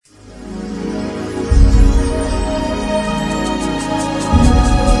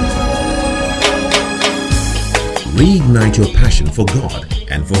reignite your passion for God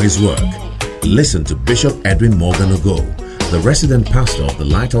and for His work. Listen to Bishop Edwin Morgan Ogo, the resident pastor of the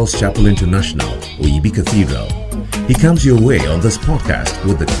Lighthouse Chapel International, Oyibi Cathedral. He comes your way on this podcast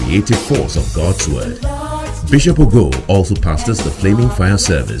with the creative force of God's Word. Bishop Ogo also pastors the Flaming Fire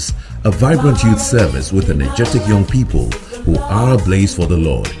Service, a vibrant youth service with energetic young people who are ablaze for the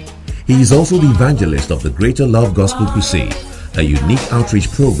Lord. He is also the evangelist of the Greater Love Gospel Crusade, a unique outreach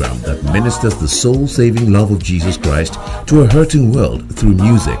program that ministers the soul-saving love of Jesus Christ to a hurting world through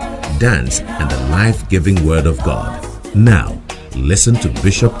music, dance, and the life-giving Word of God. Now, listen to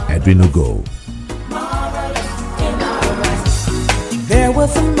Bishop Edwin Ogo. There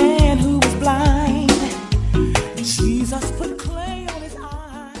was a man who was blind. Jesus put clay on his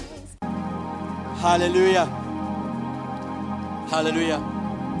eyes. Hallelujah. Hallelujah.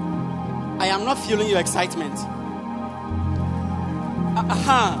 I am not feeling your excitement.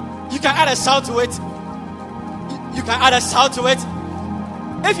 You can add a shout to it. You can add a shout to it.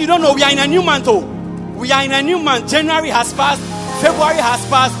 If you don't know, we are in a new month. We are in a new month. January has passed. February has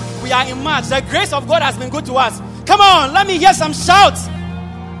passed. We are in March. The grace of God has been good to us. Come on, let me hear some shouts.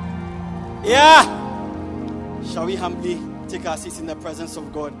 Yeah. Shall we humbly take our seats in the presence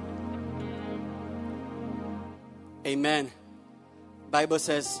of God? Amen. Bible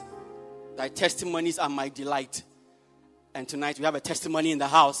says, thy testimonies are my delight. And tonight we have a testimony in the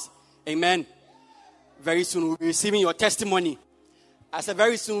house. Amen. Very soon we'll be receiving your testimony. I said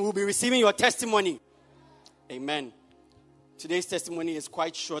very soon we'll be receiving your testimony. Amen. Today's testimony is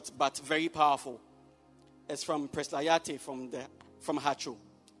quite short but very powerful. It's from Preslayate from Hacho.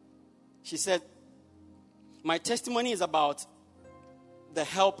 She said, my testimony is about the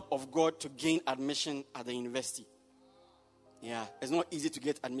help of God to gain admission at the university. Yeah, it's not easy to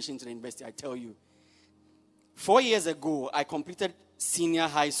get admission to the university, I tell you. 4 years ago, I completed senior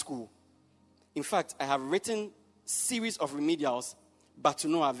high school. In fact, I have written series of remedials, but to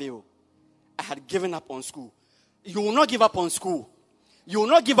no avail. I had given up on school. You will not give up on school. You will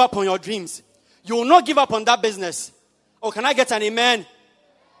not give up on your dreams. You will not give up on that business. Oh, can I get an amen?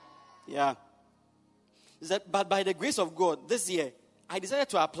 Yeah. But by the grace of God, this year, I decided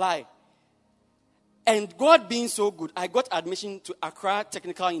to apply. And God being so good, I got admission to Accra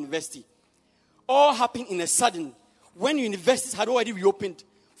Technical University. All happened in a sudden when universities had already reopened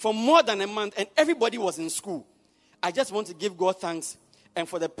for more than a month and everybody was in school. I just want to give God thanks and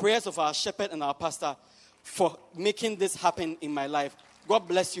for the prayers of our shepherd and our pastor for making this happen in my life. God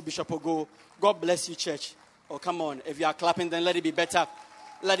bless you, Bishop Ogo. God bless you, church. Oh, come on. If you are clapping, then let it be better.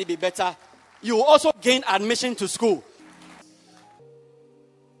 Let it be better. You will also gain admission to school.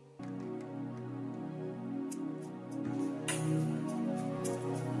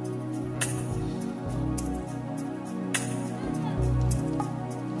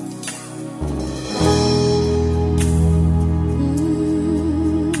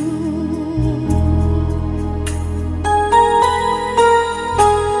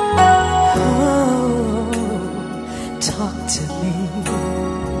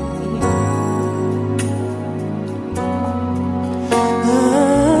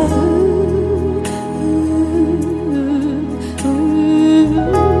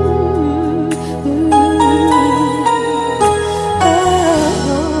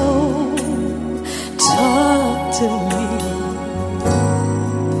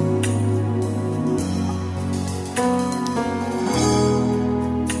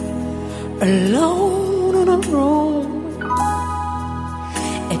 Alone in a room,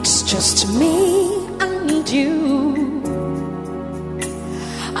 it's just me and you.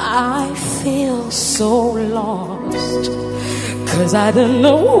 I feel so lost, 'cause I don't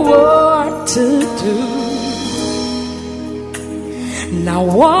know what to do. Now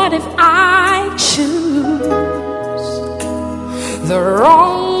what if I choose the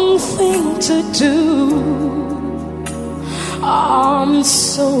wrong thing to do? I'm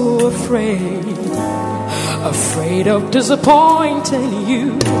so afraid of disappointing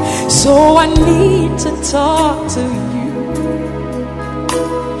you. So I need to talk to you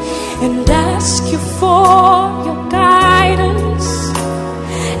and ask you for your guidance,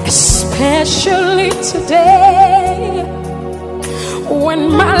 especially today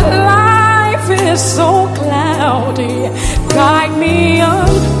when my life is so cloudy. Guide me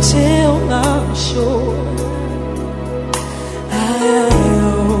until I'm sure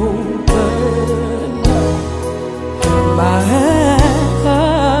my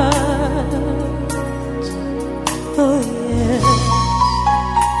heart. Oh yeah.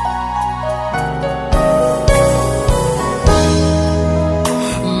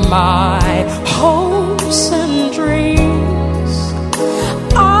 My hopes and dreams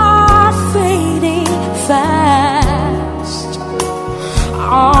are fading fast.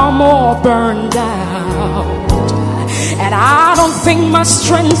 I'm all burned out, and I don't think my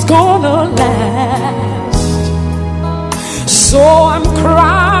strength's gonna last. So I'm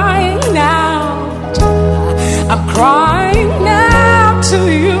crying out, I'm crying out to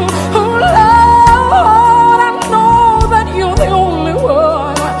you, oh Lord. I know that you're the only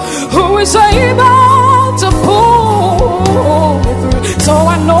one who is able to pull me through. So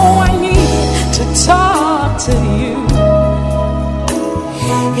I know I need to talk to you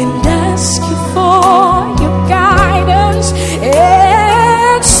and ask you for your guidance,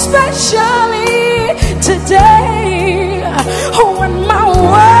 especially today when my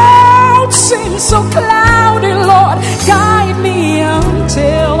world seems so cloudy. Lord, guide me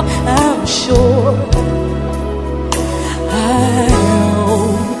until I'm sure I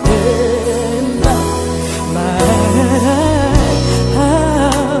open up my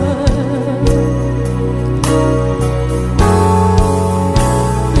heart.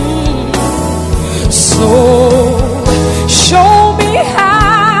 So show me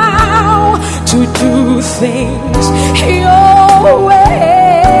how to do things your way.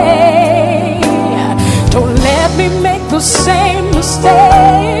 Don't let me make the same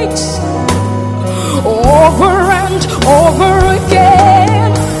mistakes over and over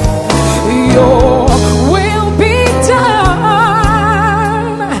again. Your will be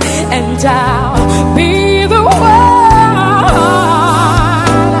done, and I'll be the one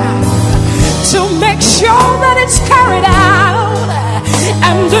to make sure that it's carried out.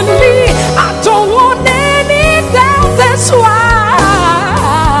 And in me, I don't want any doubt. That's why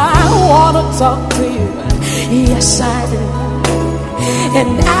I want to talk to you. Yes, I do.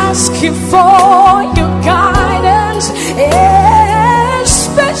 And ask you for your guidance,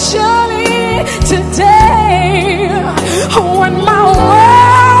 especially today when my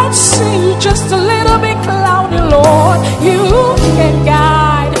world seems just a little bit cloudy. Lord, you can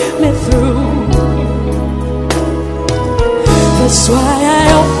guide me through. That's why I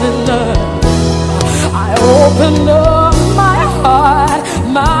opened up my heart,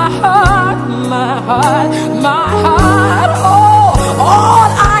 my heart, my heart, my heart. Oh, all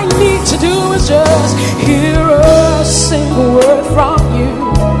I need to do is just hear a single word from you.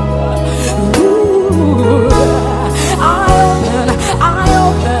 Ooh, I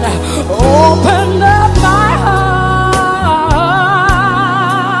open up my heart.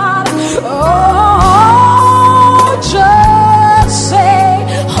 Oh, just say,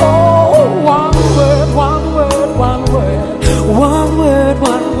 oh, one word, one word, one word, one word,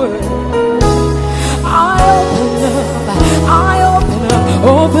 one word.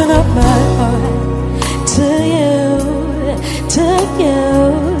 Open up my heart to you, to you.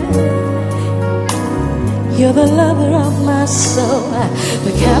 You're the lover of my soul,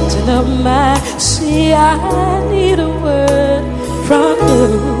 the captain of my sea. I need a word from you.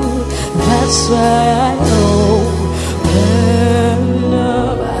 That's why I open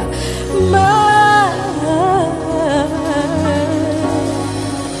up my heart.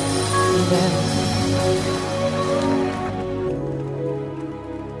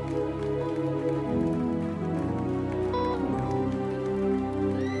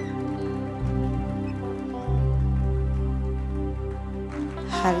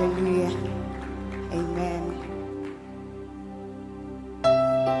 Hallelujah. Amen.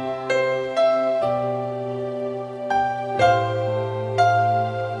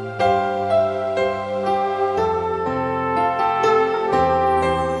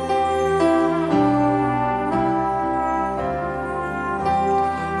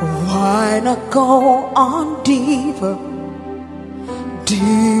 Why not go on deeper,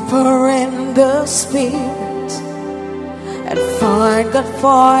 deeper in the Spirit, and find God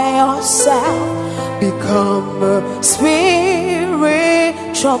for yourself? Become a spiritual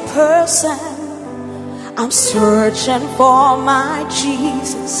person. I'm searching for my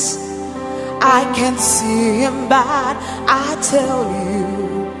Jesus. I can't see him, but I tell you,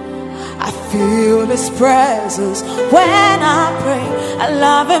 I feel his presence when I pray. I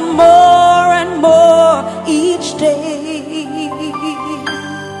love him more and more each day.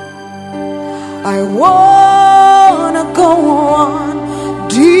 I wanna go on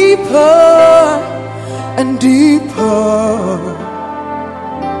deeper and deeper.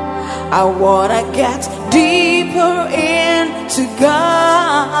 I wanna get deeper into God.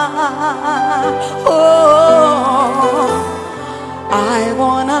 Oh, I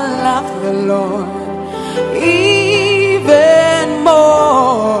wanna love the Lord even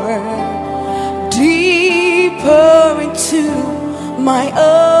more, deeper into my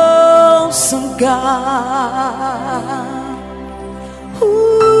awesome God. Ooh,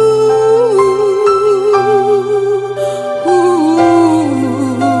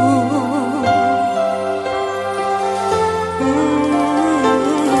 ooh.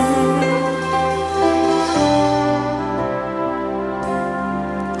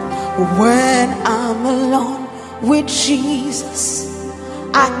 When I'm alone with Jesus,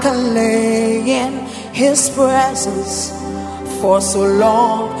 I can lay in His presence for so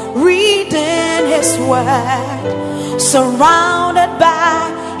long, reading His word, surrounded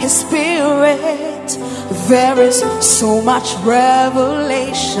by His Spirit. There is so much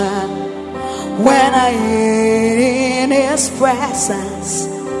revelation when I am in His presence.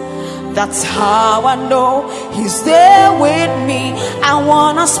 That's how I know He's there with me. I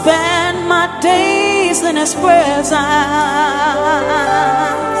wanna spend my days in His presence.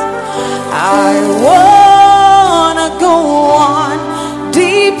 I wanna go on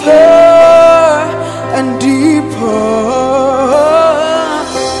deeper and deeper.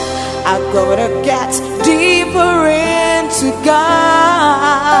 I gotta get deeper into God.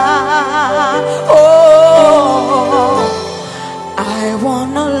 Oh, I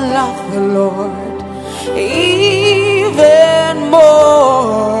wanna love the Lord even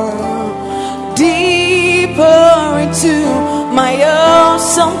more, deeper into my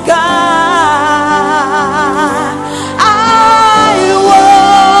awesome God. I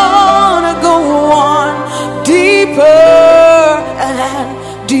wanna go on deeper and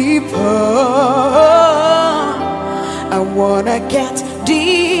deeper. I wanna get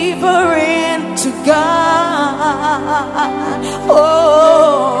deeper into God.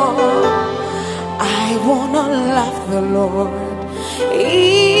 Oh, I wanna love the Lord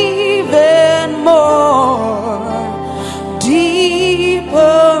even more,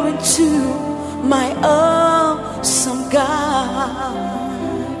 deeper into my awesome God.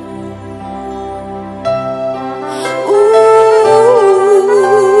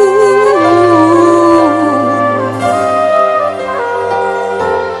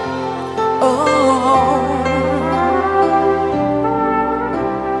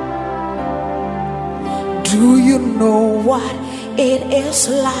 Do you know what it is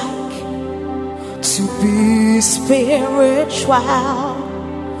like to be spiritual?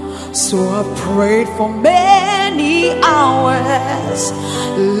 So I prayed for many hours,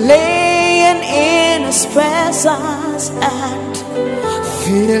 laying in His presence and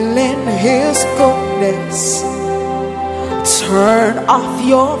feeling His goodness. Turn off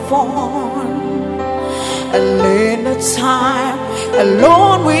your phone and lay in the time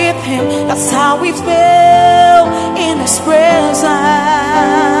alone with Him. That's how we feel in His presence.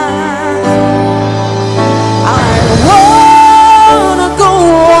 I wanna go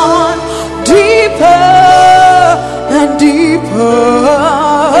on deeper and deeper.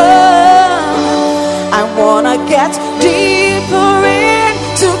 I wanna get deeper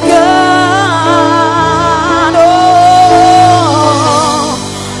into God. Oh,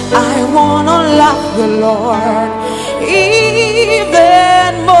 I wanna love the Lord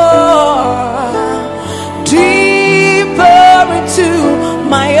even more, deeper into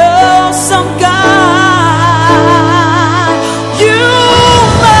my awesome God. You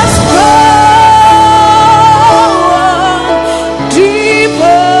must go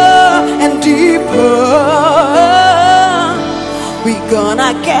deeper and deeper. We're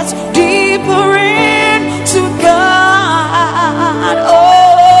gonna get deeper into God. Oh,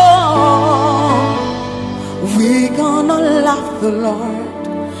 we're gonna love the Lord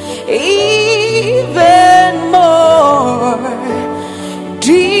even more,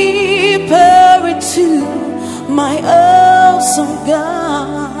 deeper into my awesome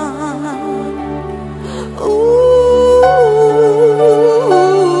God. Ooh,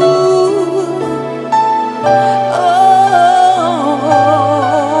 oh,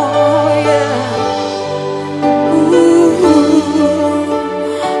 yeah. Ooh,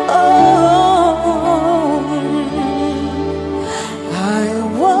 oh, I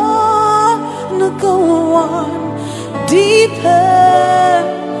wanna go on deeper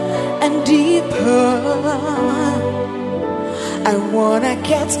and deeper. I wanna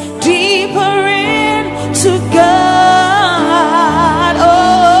get deeper into God. Oh,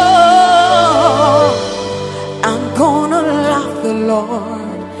 I'm gonna love the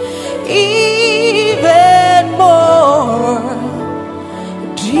Lord even more,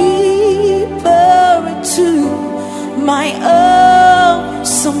 deeper into my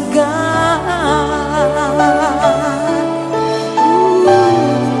awesome God.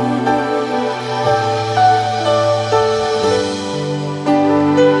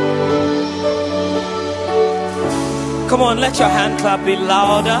 Come on, let your hand clap be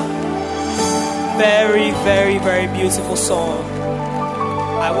louder. Very, very, very beautiful song.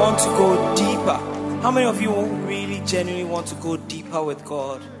 I want to go deeper. How many of you really genuinely want to go deeper with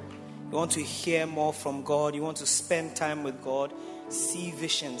God? You want to hear more from God. You want to spend time with God. See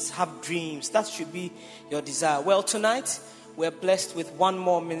visions, have dreams. That should be your desire. Well, tonight we're blessed with one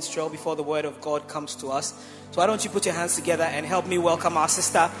more minstrel before the word of God comes to us. So why don't you put your hands together and help me welcome our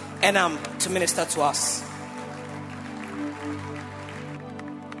sister Enam to minister to us.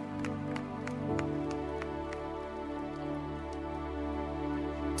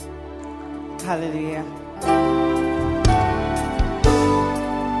 Hallelujah.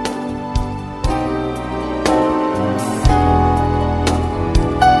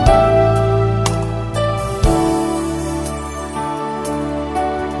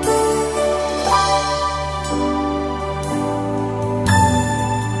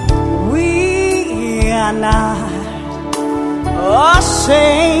 We are not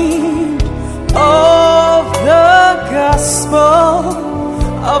ashamed of the gospel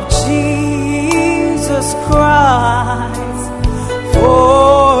of Jesus Christ,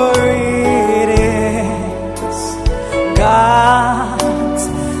 for it is God's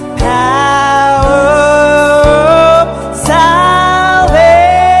power of salvation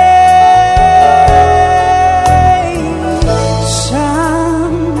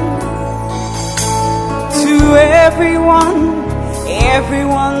to everyone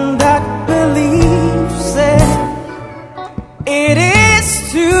that believes it. It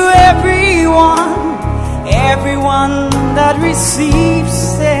is to everyone that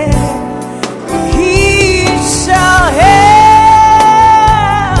receives it. He shall have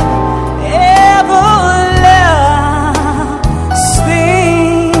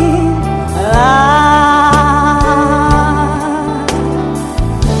everlasting life.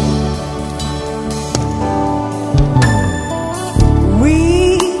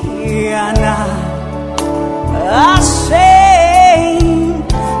 We are not ashamed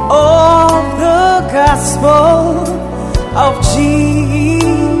of the gospel of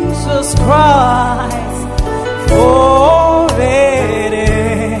Jesus Christ, for it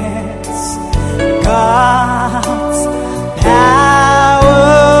is God's power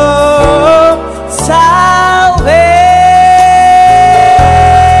of salvation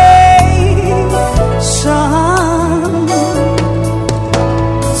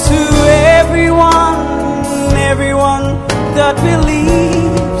to everyone that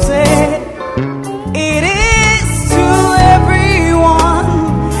believes it. It is to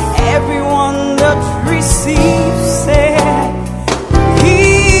everyone that receives it.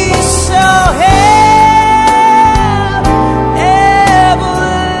 He shall have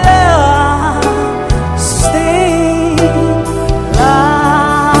everlasting life.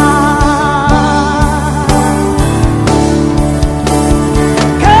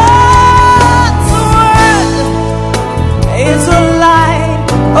 God's word is a light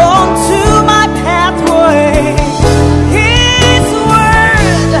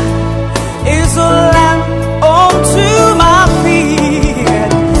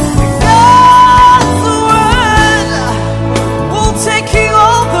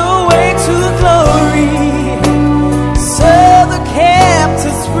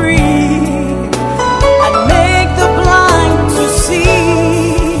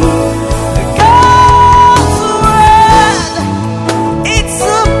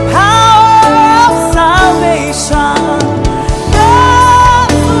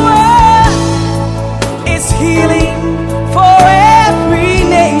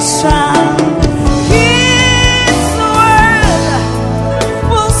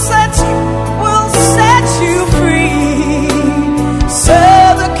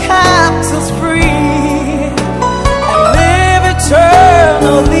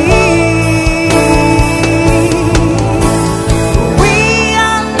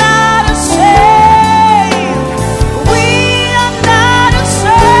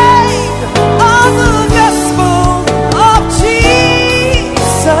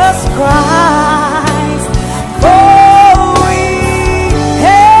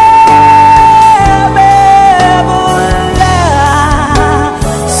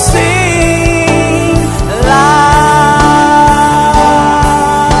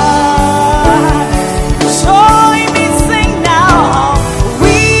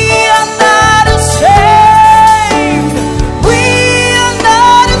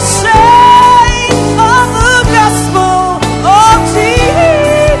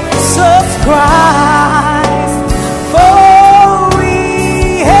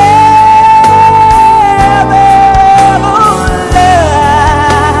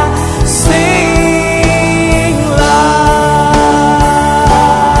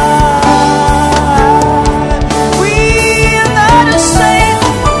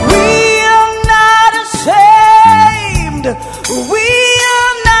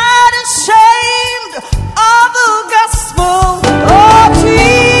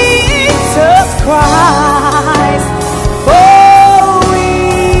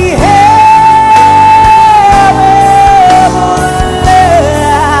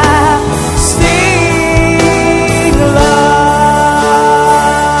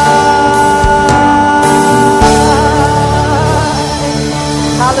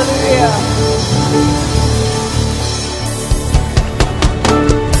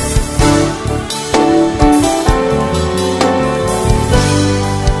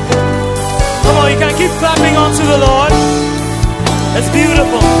keep clapping unto the Lord. It's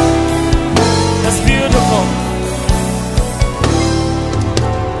beautiful. It's beautiful.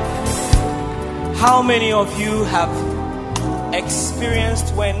 How many of you have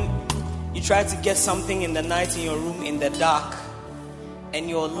experienced when you try to get something in the night in your room in the dark and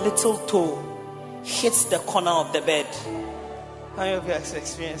your little toe hits the corner of the bed? How many of you have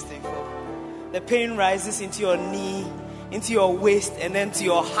experienced it before? The pain rises into your knee, into your waist, and then to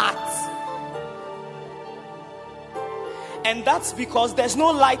your heart. And that's because there's no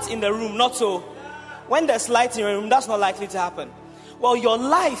light in the room, not so. When there's light in your room, that's not likely to happen. Well, your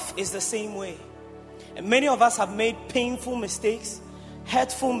life is the same way. And many of us have made painful mistakes,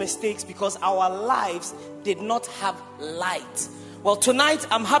 hurtful mistakes, because our lives did not have light. Well, tonight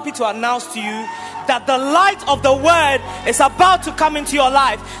I'm happy to announce to you that the light of the word is about to come into your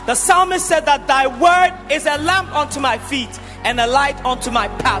life. The psalmist said that thy word is a lamp unto my feet and a light unto my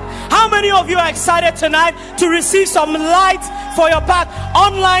path. How many of you are excited tonight to receive some light for your path?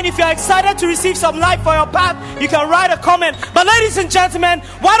 Online, if you're excited to receive some light for your path, you can write a comment. But ladies and gentlemen,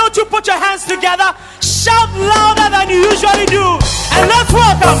 why don't you put your hands together, shout louder than you usually do, and let's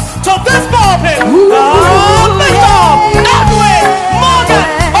welcome to this pulpit, Edwin Morgan.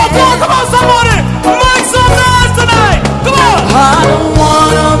 Oh, come on, somebody, make some noise tonight. Come on. I don't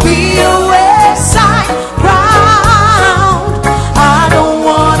wanna be a wayside ground. I don't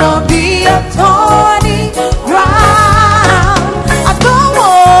wanna be a thorny ground. I don't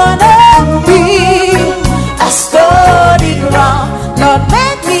wanna be a sturdy ground. Lord,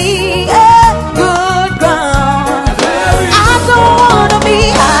 make me a good ground. I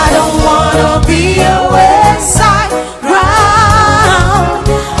don't wanna be a wayside ground.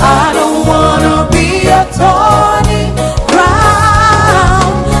 I don't wanna be a thorny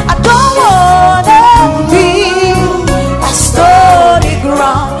ground. I don't wanna be a sturdy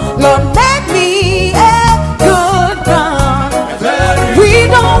ground. Lord, make me a good ground. We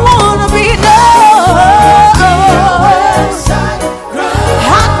don't wanna be no.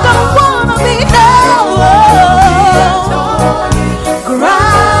 I don't wanna be no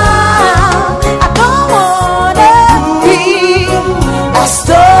ground. I don't wanna be a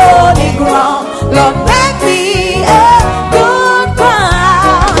stony ground. Lord, make me a good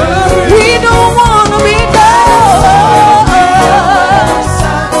ground. We don't wanna be no.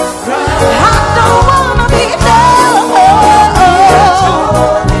 I don't wanna be no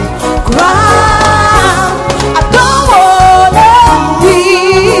ground. I don't wanna be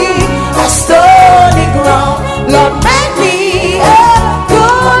a stony ground. Lord, make me a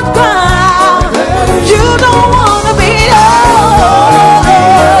good ground. You don't wanna be no.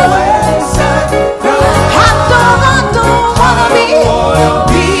 I don't wanna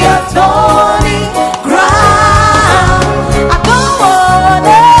be a thorny ground. I don't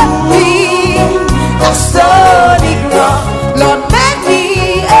wanna be a stony ground. Lord, make me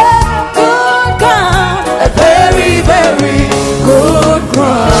a good ground, a very, very good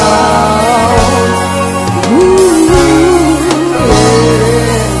ground. Ooh, yeah.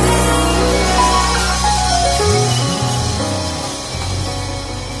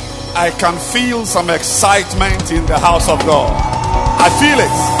 I can feel some excitement in the house of God. I feel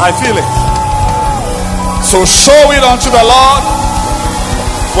it. I feel it. So show it unto the Lord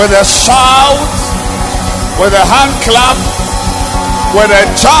with a shout, with a hand clap, with a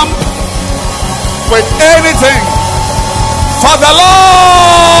jump, with anything for the Lord.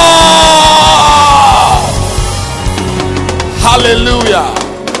 Hallelujah.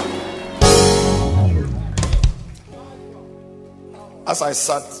 As I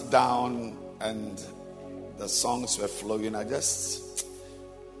sat down and the songs were flowing,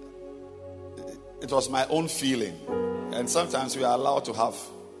 it was my own feeling. And sometimes we are allowed to have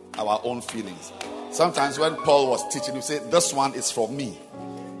our own feelings. Sometimes when Paul was teaching, he said, this one is from me.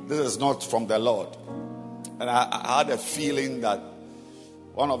 This is not from the Lord. And I had a feeling that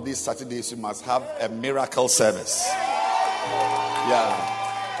one of these Saturdays we must have a miracle service. Yeah.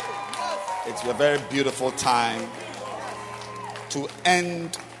 It's a very beautiful time to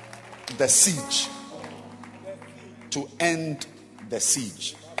end the siege. To end the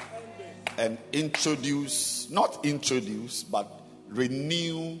siege. And but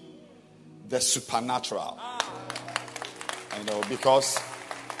renew the supernatural. Because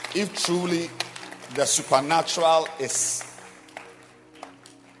if truly the supernatural is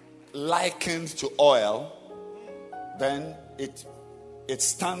likened to oil, then it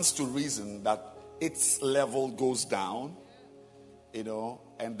stands to reason that its level goes down,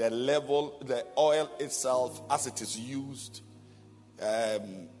 and the oil itself, as it is used,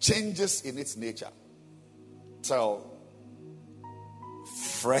 changes in its nature. So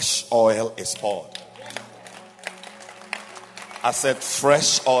fresh oil is poured. I said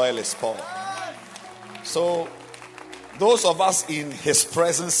fresh oil is poured. So those of us in his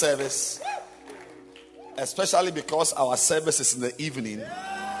presence service, especially because our service is in the evening,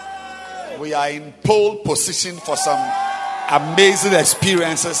 we are in pole position for some amazing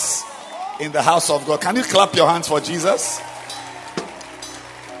experiences in the house of God. Can you clap your hands for Jesus?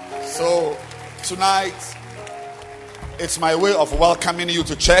 So tonight, it's my way of welcoming you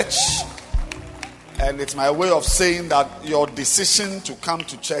to church. And it's my way of saying that your decision to come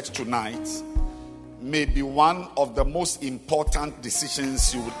to church tonight may be one of the most important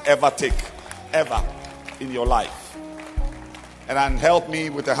decisions you would ever take, ever in your life. And help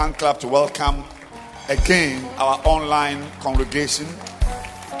me with a hand clap to welcome again our online congregation.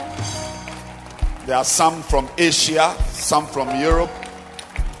 There are some from Asia, some from Europe,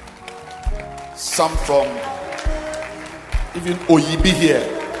 some from even Oyibi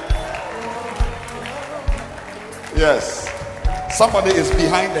here. Yes. Somebody is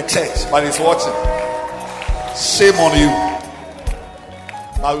behind the church, but is watching. Shame on you.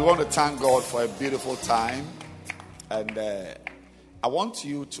 Now we want to thank God for a beautiful time. And I want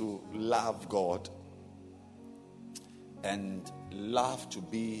you to love God and love to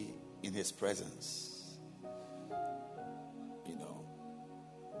be in his presence. You know,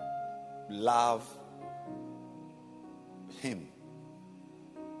 love him.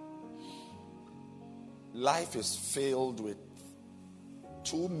 Life is filled with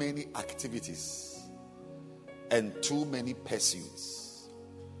too many activities and too many pursuits,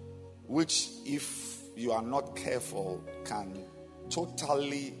 which, if you are not careful, can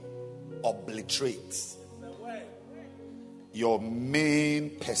totally obliterate your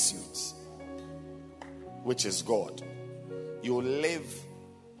main pursuit, which is God. You live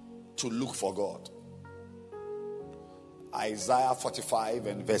to look for God. Isaiah 45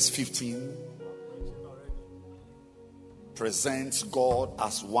 and verse 15 presents God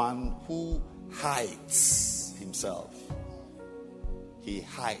as one who hides himself. He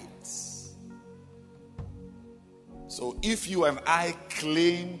hides. So if you and I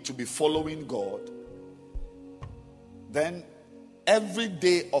claim to be following God, then every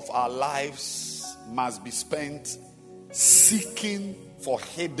day of our lives must be spent seeking for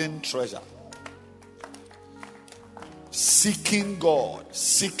hidden treasure. Seeking God,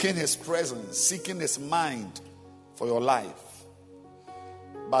 seeking his presence, seeking his mind for your life.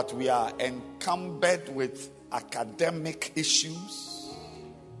 But we are encumbered with academic issues,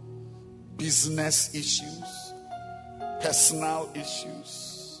 business issues, personal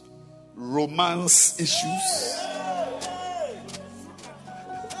issues, romance issues.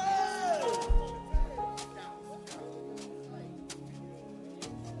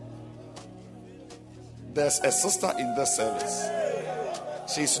 There's a sister in this service.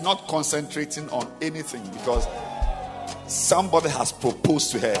 She's not concentrating on anything because somebody has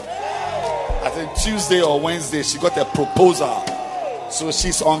proposed to her. I think Tuesday or Wednesday she got a proposal. So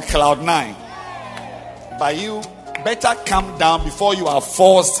she's on cloud 9. But you better come down before you are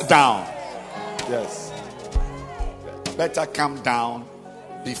forced down. Yes. Better come down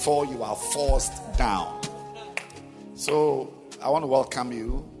before you are forced down. So I want to welcome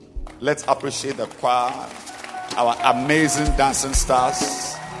you. Let's appreciate the choir, our amazing dancing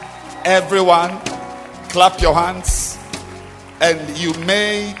stars. Everyone, clap your hands. And you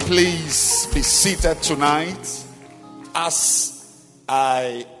may please be seated tonight as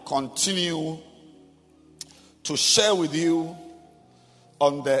I continue to share with you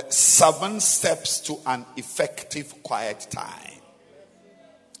on the 7 steps to an effective quiet time.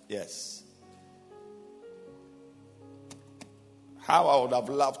 Yes. How I would have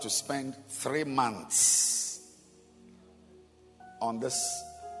loved to spend 3 months on this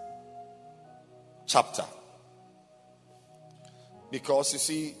chapter. Because you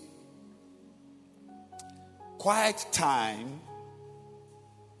see, quiet time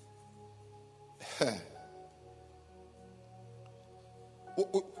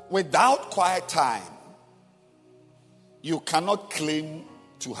without quiet time, you cannot claim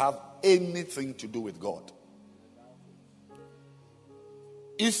to have anything to do with God.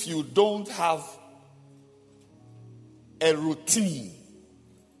 If you don't have a routine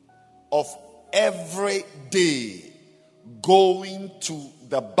of every day going to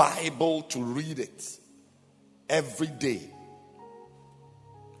the Bible to read it every day,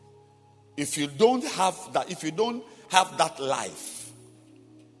 if you don't have that life,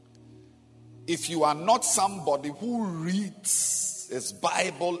 if you are not somebody who reads his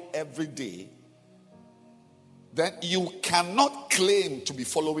Bible every day, then you cannot claim to be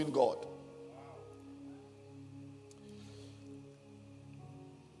following God.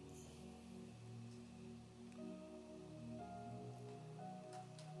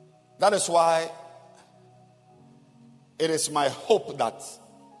 That is why it is my hope that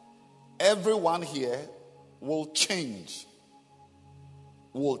everyone here will change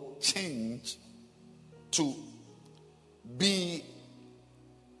to be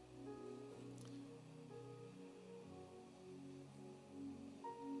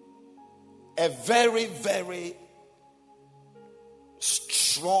a very, very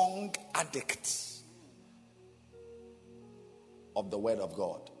strong addict of the Word of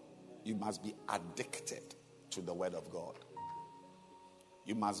God. You must be addicted to the Word of God.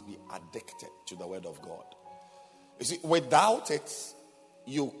 You must be addicted to the Word of God. You see, without it,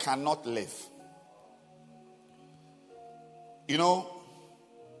 you cannot live. You know,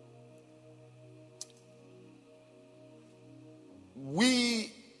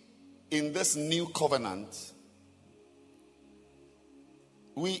 we in this new covenant,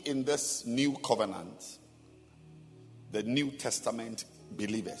 the New Testament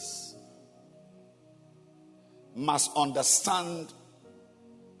believers, must understand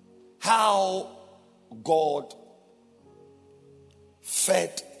how God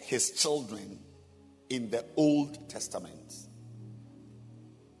fed his children in the Old Testament.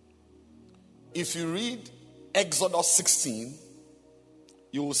 If you read Exodus 16,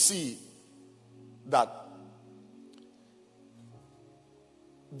 you will see that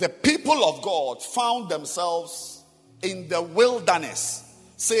the people of God found themselves in the wilderness.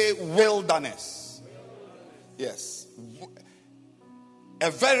 Say wilderness. Yes.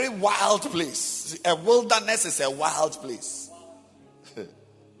 A very wild place. A wilderness is a wild place.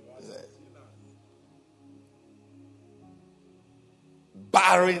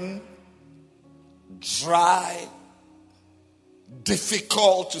 Barren, dry,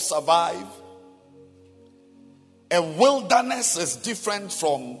 difficult to survive. A wilderness is different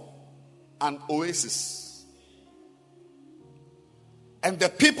from an oasis. And the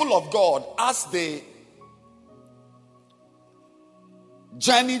people of God, as they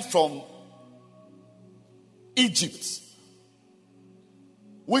journeyed from Egypt,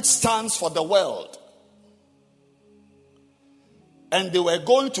 which stands for the world, and they were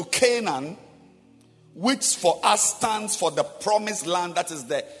going to Canaan, which for us stands for the promised land, that is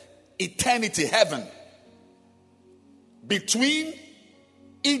the eternity, heaven. Between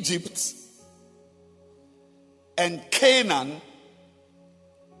Egypt and Canaan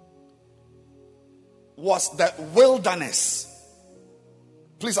was the wilderness.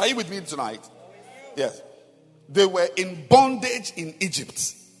 Please, are you with me tonight? Yes. They were in bondage in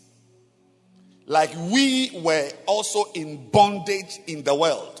Egypt, like we were also in bondage in the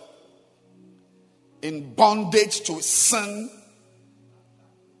world. In bondage to sin,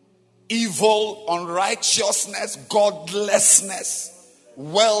 evil, unrighteousness, godlessness,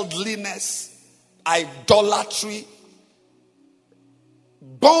 worldliness, idolatry,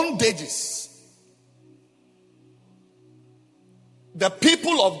 bondages. The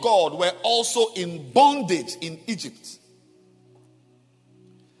people of God were also in bondage in Egypt.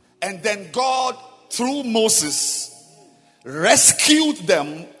 And then God, through Moses, rescued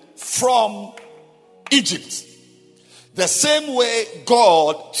them from Egypt. The same way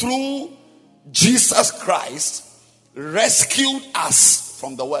God, through Jesus Christ, rescued us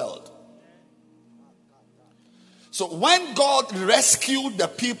from the world. So when God rescued the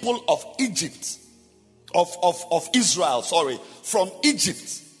people of Egypt, of Israel, from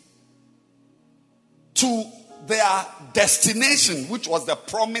Egypt to their destination, which was the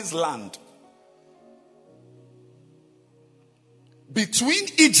promised land, between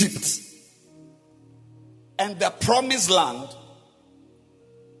Egypt and the promised land,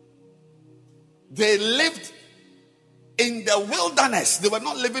 they lived in the wilderness. They were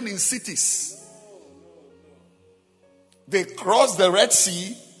not living in cities. They crossed the Red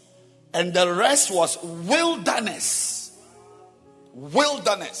Sea, and the rest was wilderness.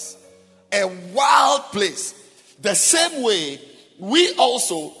 Wilderness. A wild place. The same way we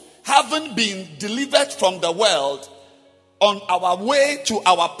also, having been delivered from the world, on our way to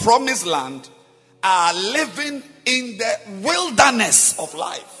our promised land, are living in the wilderness of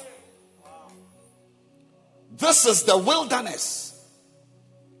life. This is the wilderness.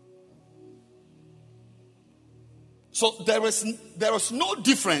 So there is no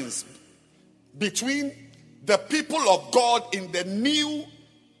difference between the people of God in the New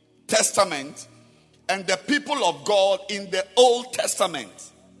Testament and the people of God in the Old Testament.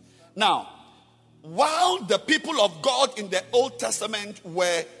 Now, while the people of God in the Old Testament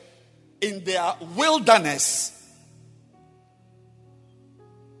were in their wilderness,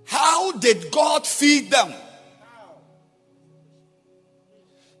 how did God feed them?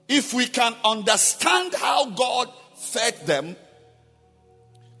 If we can understand how God fed them,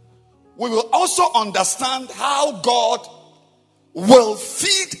 we will also understand how God will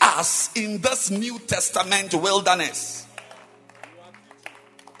feed us in this New Testament wilderness.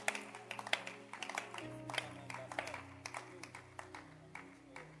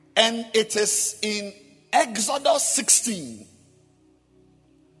 And it is in Exodus 16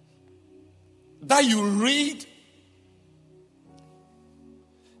 that you read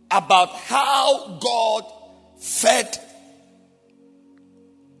about how God fed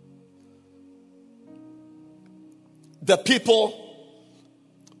the people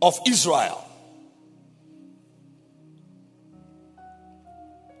of Israel.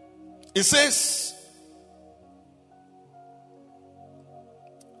 It says,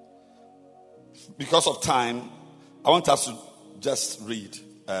 because of time, I want us to just read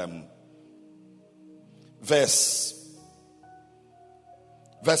verse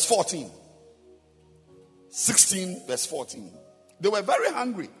 14. 16 verse 14. They were very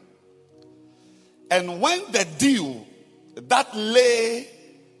hungry. And when the dew that lay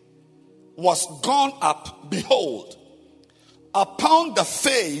was gone up, behold, upon the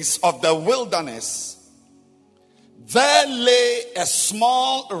face of the wilderness there lay a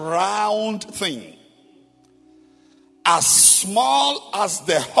small round thing, as small as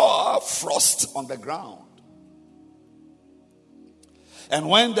the hoar frost on the ground. And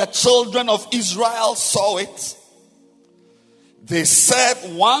when the children of Israel saw it, they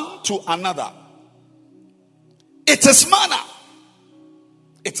said one to another, "It is manna.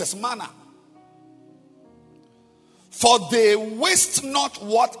 It is manna." For they wist not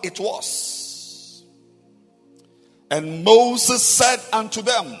what it was. And Moses said unto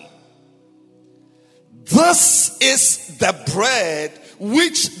them, "This is the bread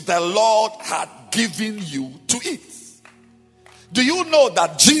which the Lord had given you to eat." Do you know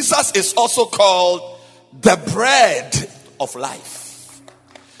that Jesus is also called the bread of life?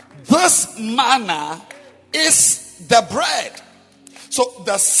 This manna is the bread. So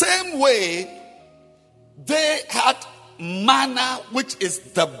the same way they had manna, which is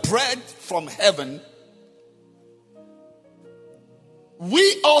the bread from heaven,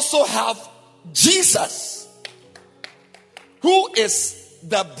 we also have Jesus, who is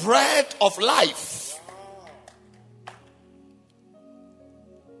the bread of life.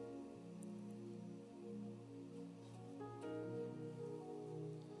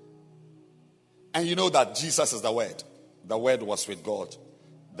 And you know that Jesus is the Word. The Word was with God.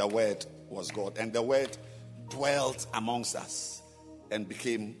 The Word was God. And the Word dwelt amongst us and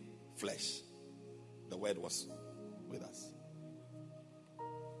became flesh. The Word was with us.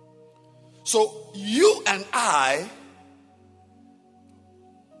 So you and I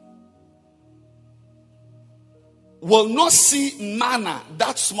will not see manna,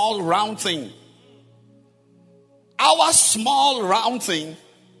 that small round thing. Our small round thing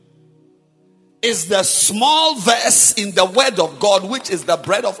is the small verse in the Word of God, which is the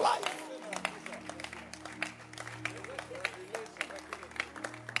bread of life.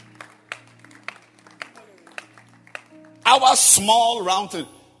 Our small round thing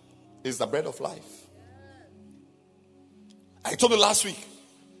is the bread of life. I told you last week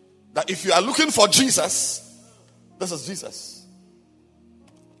that if you are looking for Jesus, this is Jesus.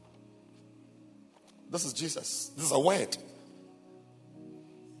 This is Jesus. This is a word.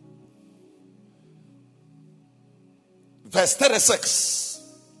 Verse 36.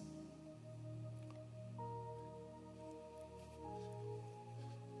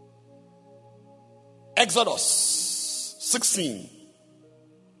 Exodus 16.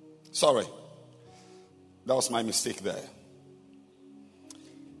 Sorry. That was my mistake there.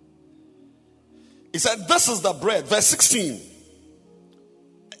 He said, "This is the bread." Verse 16.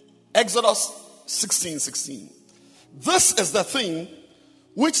 Exodus 16:16. "This is the thing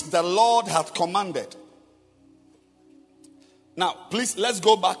which the Lord hath commanded." Now, please, let's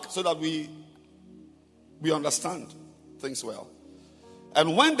go back so that we understand things well.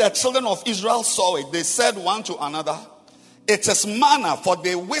 "And when the children of Israel saw it, they said one to another, It is manna, for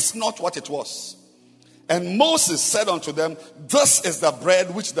they wist not what it was. And Moses said unto them, This is the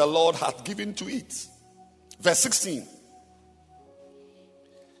bread which the Lord hath given to eat." Verse 16.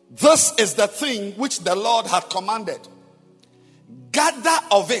 "This is the thing which the Lord hath commanded. Gather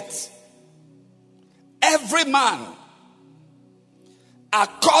of it, every man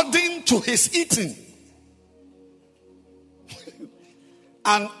according to his eating,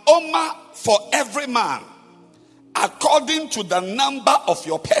 an omer for every man, according to the number of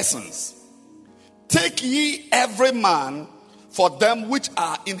your persons. Take ye every man for them which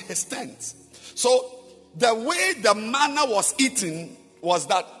are in his tent." So the way the manna was eaten was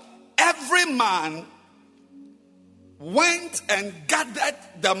that every man went and gathered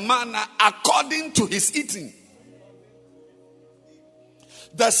the manna according to his eating.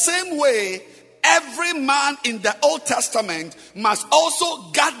 The same way, every man in the Old Testament must also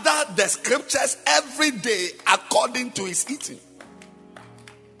gather the scriptures every day according to his eating.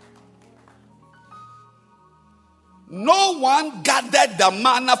 No one gathered the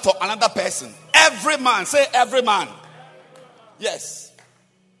manna for another person. Every man, say every man. Yes.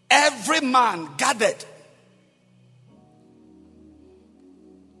 Every man gathered.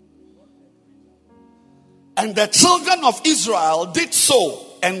 And the children of Israel did so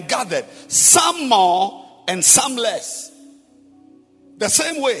and gathered, some more and some less. The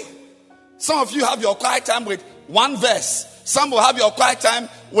same way, some of you have your quiet time with one verse. Some will have your quiet time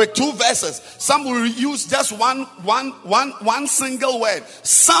with 2 verses. Some will use just one single word.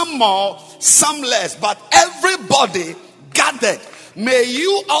 Some more, some less. But everybody gathered. May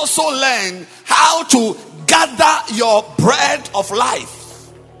you also learn how to gather your bread of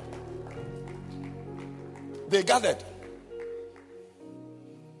life. They gathered.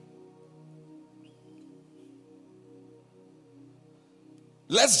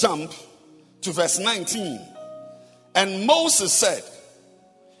 Let's jump to verse 19. And Moses said,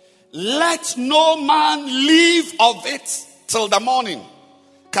 let no man leave of it till the morning.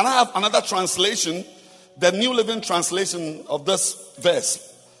 Can I have another translation? The New Living Translation of this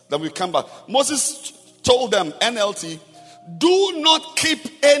verse. Then we come back. Moses told them, NLT, do not keep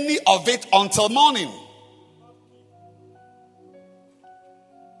any of it until morning.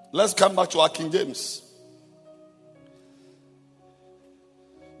 Let's come back to our King James.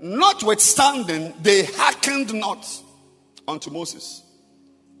 Notwithstanding, they hearkened not unto Moses.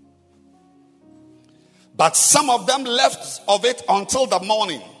 But some of them left of it until the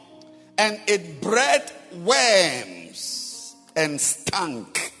morning, and it bred worms and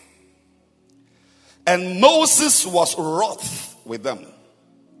stank. And Moses was wroth with them.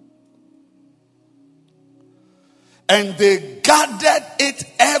 And they gathered it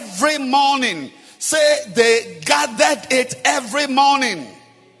every morning. Say, they gathered it every morning.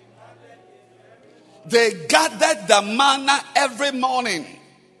 They gathered the manna every morning.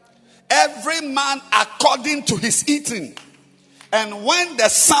 Every man according to his eating. And when the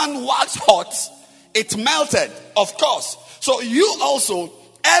sun was hot, it melted, of course. So you also,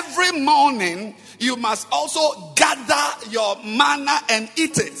 every morning, you must also gather your manna and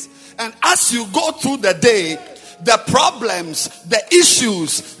eat it. And as you go through the day, the problems, the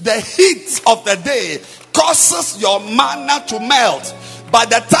issues, the heat of the day causes your manna to melt. By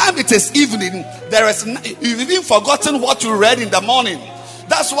the time it is evening, you've even forgotten what you read in the morning.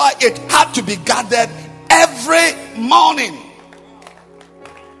 That's why it had to be gathered every morning.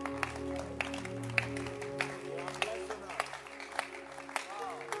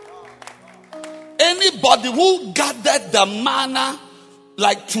 Anybody who gathered the manna,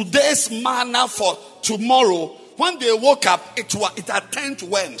 like today's manna for tomorrow, when they woke up, it had turned to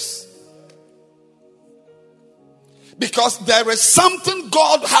worms. Because there is something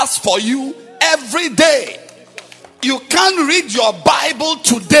God has for you every day. You can't read your Bible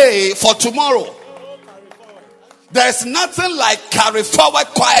today for tomorrow. There's nothing like carry forward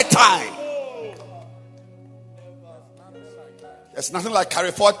quiet time. There's nothing like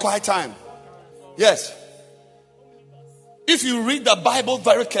carry forward quiet time. Yes. If you read the Bible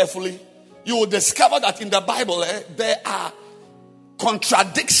very carefully, you will discover that in the Bible there are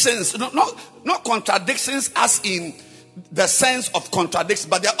contradictions. Not contradictions as in the sense of contradiction,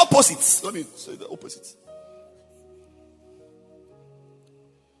 but they're opposites. Let me say the opposites.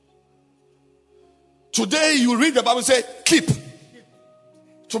 Today you read the Bible and say keep.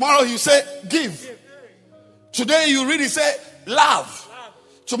 Tomorrow you say give. Today you read it say love.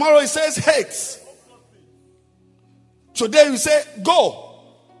 Tomorrow it says hate. Today you say go.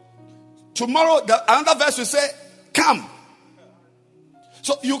 Tomorrow another verse will say come.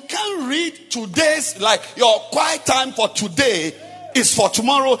 So you can't read today's, like your quiet time for today is for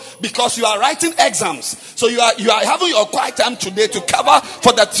tomorrow because you are writing exams. So you are having your quiet time today to cover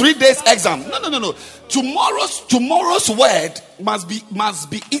for the 3 days exam. No. Tomorrow's word must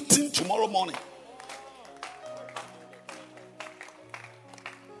be eaten tomorrow morning.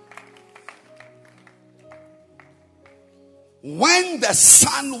 When the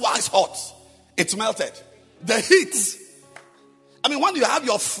sun was hot, it melted. The heat. I mean, when you have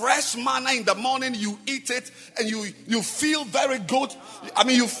your fresh manna in the morning, you eat it and you feel very good. I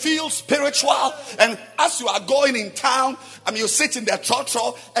mean, you feel spiritual. And as you are going in town, I mean, you sit in the church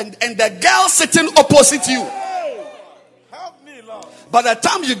and the girl sitting opposite you. Help me, Lord. By the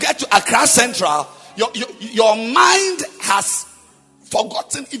time you get to Accra Central, your mind has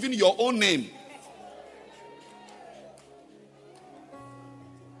forgotten even your own name.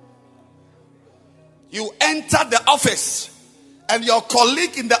 You enter the office and your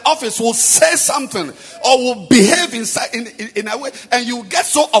colleague in the office will say something or will behave in a way, and you get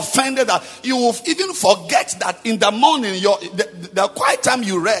so offended that you will even forget that in the morning the quiet time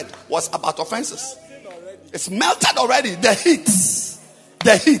you read was about offenses. It's melted already. The heat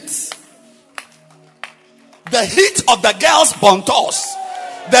of the girl's bontos,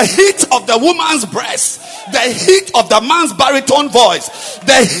 the heat of the woman's breast, the heat of the man's baritone voice,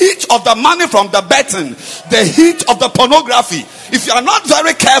 the heat of the money from the betting, the heat of the pornography. If you are not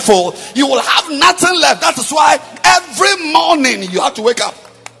very careful, you will have nothing left. That is why every morning you have to wake up.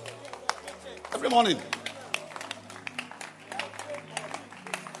 Every morning.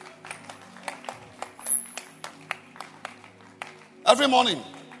 Every morning.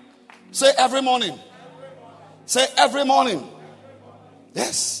 Say every morning. Say every morning.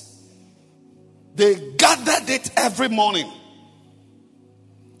 Yes. They gathered it every morning.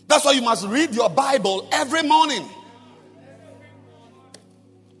 That's why you must read your Bible every morning.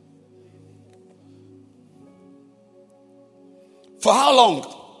 For how long?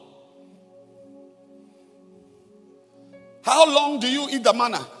 How long do you eat the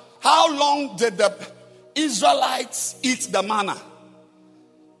manna? How long did the Israelites eat the manna?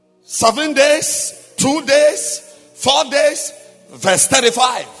 7 days, 2 days, 4 days. Verse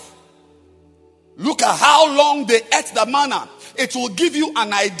 35. Look at how long they ate the manna. It will give you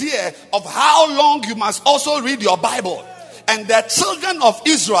an idea of how long you must also read your Bible. And the children of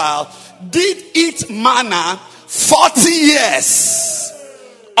Israel did eat manna 40 years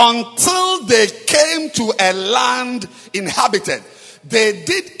until they came to a land inhabited. They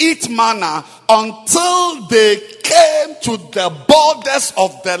did eat manna until they came to the borders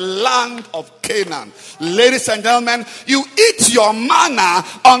of the land of Canaan. Ladies and gentlemen, you eat your manna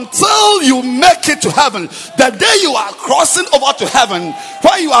until you make it to heaven. The day you are crossing over to heaven,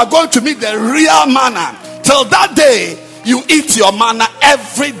 where you are going to meet the real manna, till that day, you eat your manna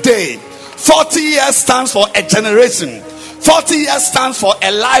every day. 40 years stands for a generation. 40 years stands for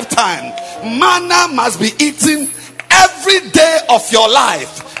a lifetime. Manna must be eaten every day of your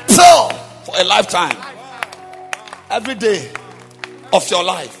life till for a lifetime. Every day of your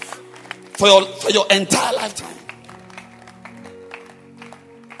life. For your entire lifetime.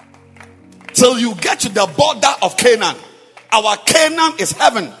 Till you get to the border of Canaan. Our Canaan is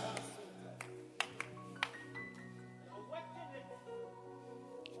heaven.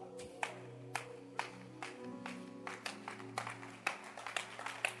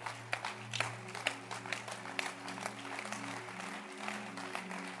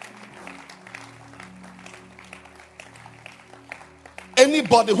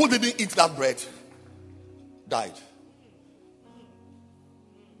 Anybody who didn't eat that bread died.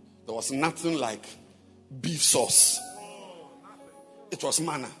 There was nothing like beef sauce. It was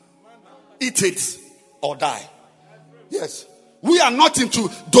manna. Eat it or die. Yes. We are not into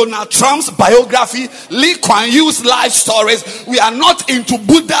Donald Trump's biography, Lee Kuan Yew's life stories. We are not into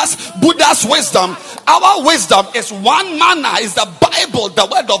Buddha's wisdom. Our wisdom is one manna, is the Bible, the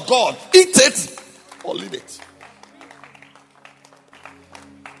word of God. Eat it or leave it.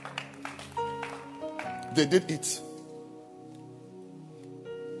 They did eat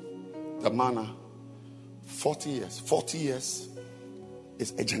the manna 40 years. 40 years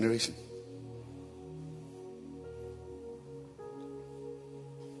is a generation.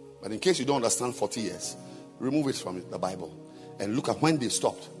 But in case you don't understand 40 years, remove it from the Bible and look at when they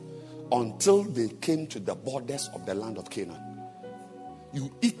stopped. Until they came to the borders of the land of Canaan.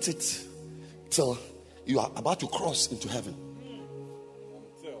 You eat it till you are about to cross into heaven.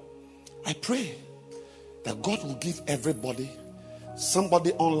 I pray that God will give everybody,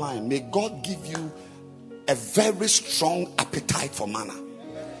 somebody online, may God give you a very strong appetite for manna.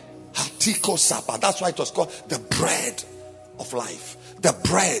 Hatiko Sapa. That's why it was called the bread of life. The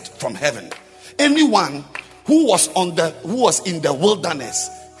bread from heaven. Anyone who was in the wilderness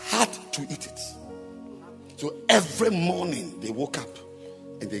had to eat it. So every morning they woke up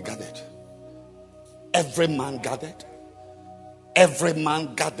and they gathered. Every man gathered. Every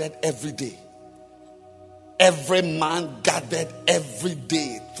man gathered every day. Every man gathered every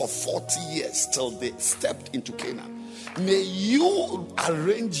day for 40 years till they stepped into Canaan. May you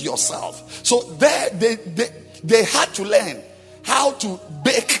arrange yourself. So there they had to learn how to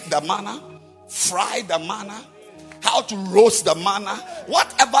bake the manna, fry the manna, how to roast the manna,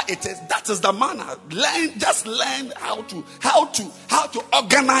 whatever it is. That is the manna. Learn how to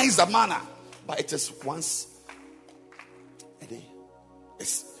organize the manna. But it is once a day.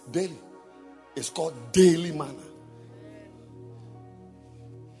 It's daily. It's called daily manna.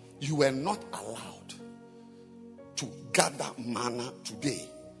 You were not allowed to gather manna today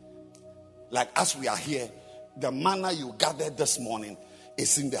Like as we are here, the manna you gathered this morning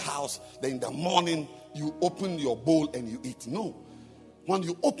is in the house. Then in the morning, you open your bowl and you eat. No. When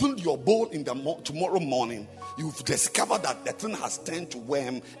you open your bowl in the tomorrow morning, you've discovered that the thing has turned to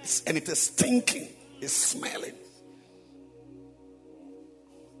worm and it is stinking. It's smelling.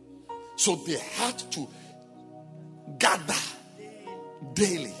 So they had to gather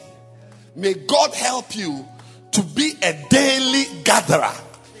daily. May God help you to be a daily gatherer.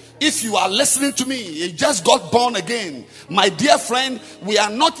 If you are listening to me, you just got born again. My dear friend, we are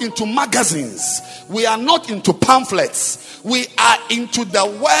not into magazines. We are not into pamphlets. We are into the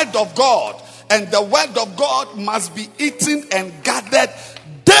word of God. And the word of God must be eaten and gathered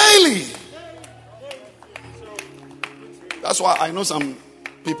daily. That's why I know some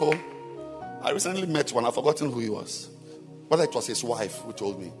people. I recently met one. I've forgotten who he was. Whether it was his wife who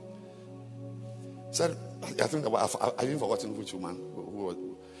told me. Said, I think I've even forgotten which woman.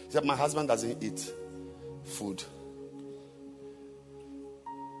 He said, my husband doesn't eat food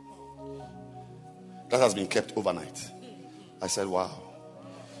that has been kept overnight. I said, wow.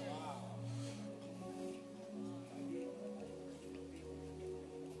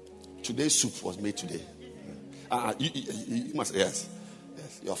 Today's soup was made today. You must, yes,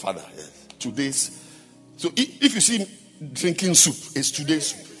 your father, yes. Today's. So if you see him drinking soup, it's today's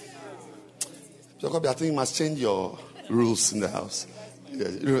soup. So I think you must change your rules in the house.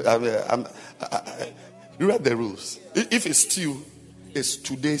 Yes. You read the rules. If it's stew, it's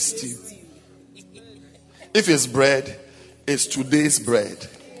today's stew. If it's bread, it's today's bread.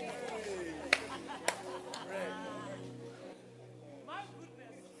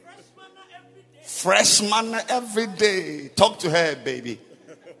 Fresh manna every day. Talk to her, baby.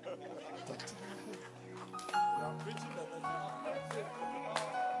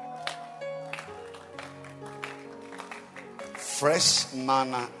 Fresh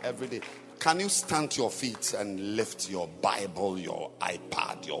manna every day. Can you stand to your feet and lift your Bible, your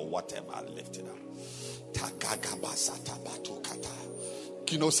iPad, your whatever, lift it up?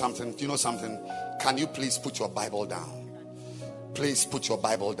 Do you know something? Can you please put your Bible down? Please put your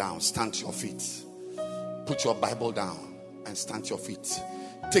Bible down. Stand to your feet. Put your Bible down and stand to your feet.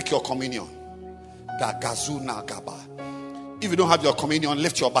 Take your communion. If you don't have your communion,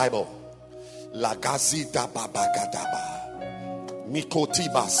 lift your Bible. Lagazida babagadaba.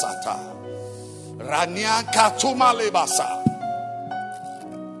 Mikotiba sata. Rania katuma lebasa.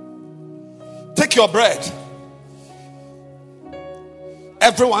 Take your bread.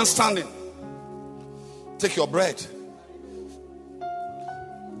 Everyone standing. Take your bread.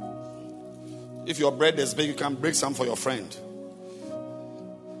 If your bread is big, you can break some for your friend.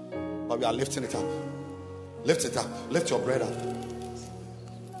 But we are lifting it up. Lift it up. Lift your bread up.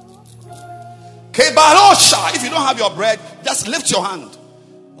 Kebarosha. If you don't have your bread, just lift your hand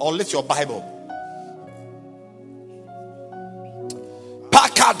or lift your Bible.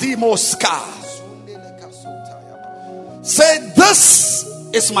 Pakadimoska. Say, this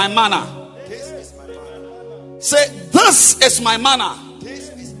is my manna. Say, this is my manna.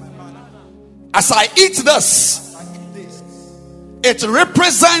 As I eat this, it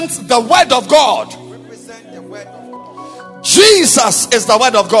represents the word of God. Jesus is the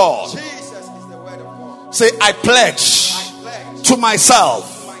word of God. Say, I pledge to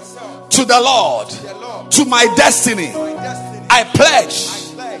myself, to the Lord, to my destiny. I pledge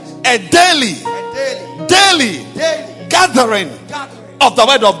a daily gathering of the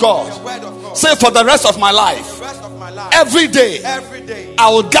word of God. Say, for the rest of my life, every day I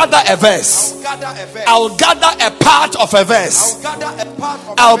will gather a verse. I will gather a part of a verse.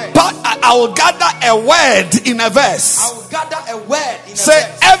 I will gather a word in a verse.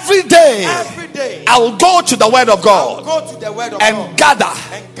 Say, every day I will go to the word of God and gather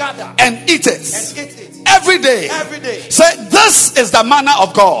and eat it. Every day. Say, this is the manna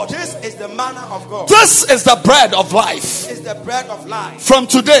of God. This is the bread of life. From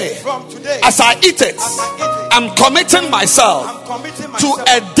today, as I eat it, I'm committing myself to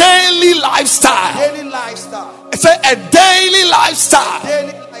a daily lifestyle. Say, a daily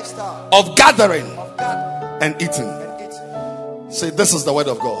lifestyle of gathering and eating. Say, this is the word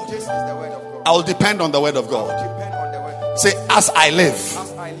of God. I will depend on the word of God. Say, as I live,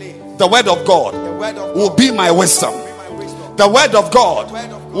 the word of God will be my wisdom. The word of God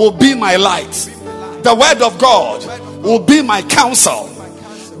will be my light. The word of God will be my counsel.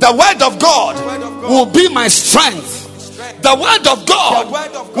 The word of God will be my strength. The word of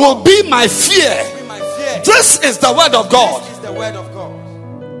God will be my fear. This is the word of God.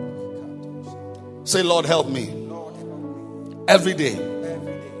 Say, Lord, help me every day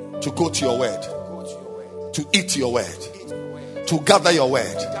to go to your word, to eat your word, to gather your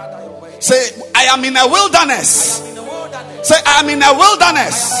word, Say, I am in a wilderness. Say, I am in a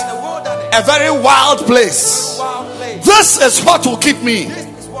wilderness. A very wild place. This is what will keep me.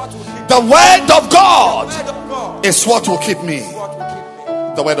 The word of God is what will keep me.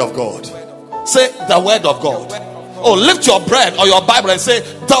 The word of God. Say, the word of God. Oh, lift your bread or your Bible and say,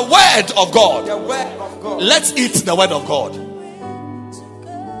 the word of God. Let's eat the word of God.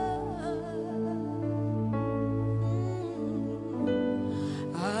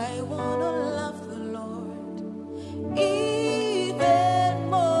 I want to love the Lord even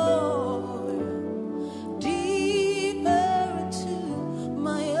more, deeper into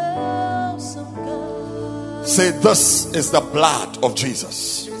my awesome God. Say, this is the blood of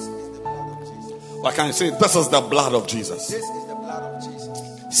Jesus. Why can't you say, this is the blood of Jesus? This is the blood of Jesus.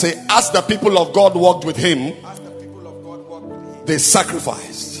 Say, as the people of God walked with him, they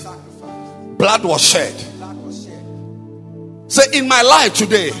sacrificed. Blood was shed. Say, in my life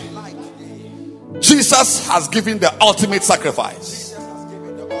today, Jesus has given the ultimate sacrifice.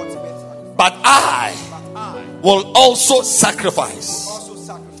 But I will also sacrifice.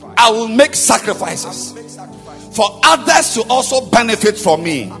 I will make sacrifices for others to also benefit from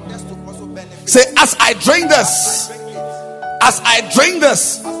me. Say, as I drink this,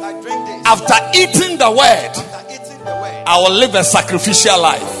 after eating the word, I will live a sacrificial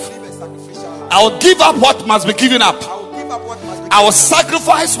life. I will give up what must be given up. I will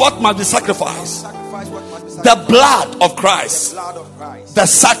sacrifice what must be sacrificed. The blood of Christ, the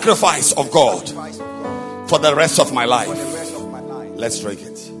sacrifice of God for the rest of my life. Let's drink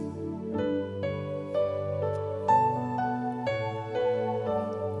it.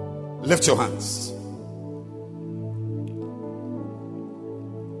 Lift your hands.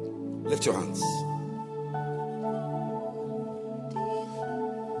 Lift your hands.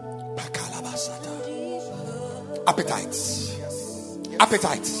 Appetites.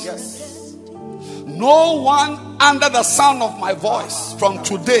 Appetites. No one under the sound of my voice from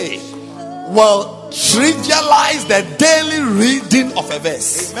today will trivialize the daily reading of a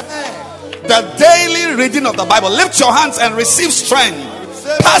verse. The daily reading of the Bible. Lift your hands and receive strength.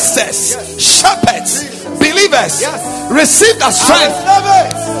 Pastors, shepherds, believers, receive the strength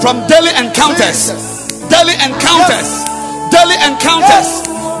from daily encounters. Daily encounters. Daily encounters.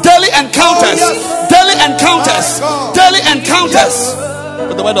 Daily encounters. Daily encounters. Daily encounters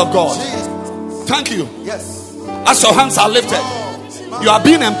with the word of God. Thank you. As your hands are lifted, you are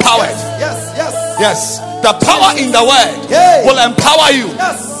being empowered. Yes. The power in the word will empower you.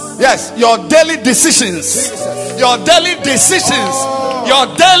 Yes. Your daily decisions. Your daily decisions. Your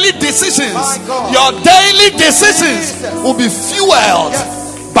daily decisions. Your daily decisions will be fueled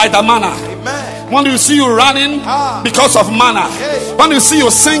by the manna. When you see you running, because of manna. When you see you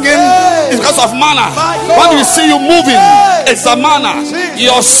singing, it's because of manna. When you see you moving, it's the manna.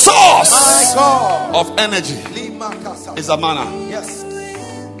 Your source of energy is the manna.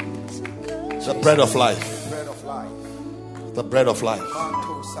 The bread of life. The bread of life.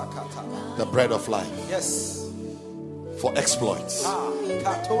 The bread of life. Yes. For exploits.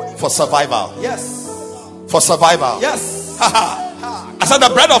 For survival. Yes. For survival. Yes. I said the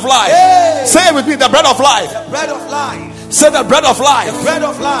bread of life. Say it with me, the bread of life. The bread of life. Say the bread of life. The bread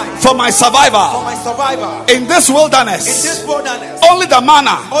of life. For my survival. For my survival. In this wilderness. In this wilderness. Only the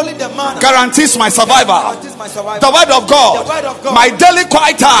manna. Only the manna guarantees my survival. Guarantees my survival. The word of God. The word of God. My daily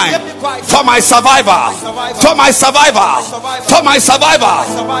quiet time. For my survival. For my survival. For my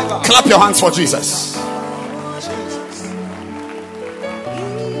survival. Clap your hands for Jesus.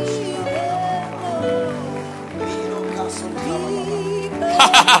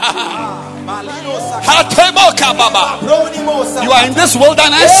 You are in this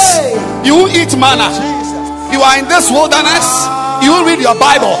wilderness, you eat manna. You are in this wilderness, you read your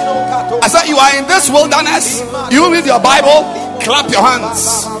Bible. I said, you are in this wilderness, you read your Bible. Clap your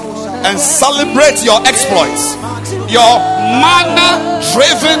hands and celebrate your exploits, your manna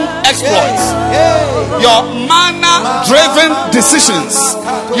driven exploits, your manna driven decisions,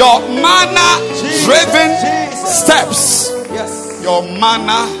 your manna driven steps, your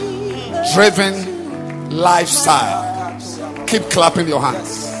manna driven lifestyle. Keep clapping your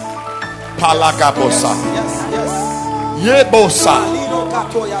hands. Palagabosa. Yebosa.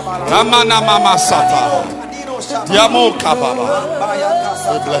 Ramana mama sata. Diamo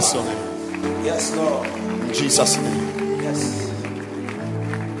kababa. We bless your name. Yes, Lord. In Jesus' name. Yes.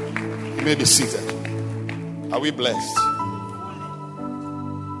 You may be seated. Are we blessed?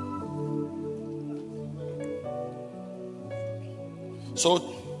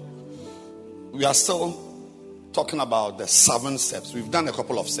 So we are still talking about the 7 steps. We've done a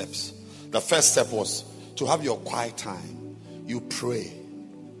couple of steps. The first step was to have your quiet time. You pray.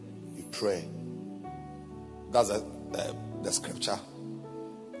 You pray. That's the scripture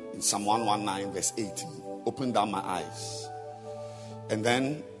in Psalm 119 verse 18. Open down my eyes. And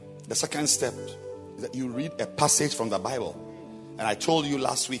then the second step is that you read a passage from the Bible. And I told you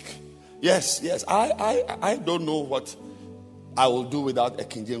last week, yes, I don't know what I will do without a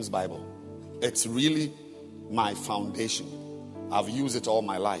King James Bible. It's really my foundation. I've used it all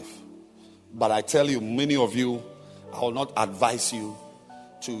my life. But I tell you, many of you, I will not advise you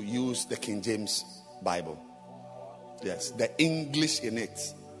to use the King James Bible. Yes, the English in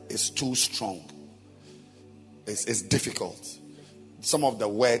it is too strong. It's difficult. Some of the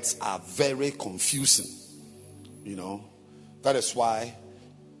words are very confusing. You know, that is why,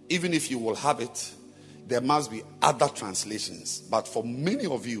 even if you will have it, there must be other translations. But for many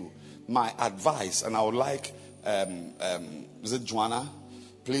of you, my advice, and I would like, is it Joanna?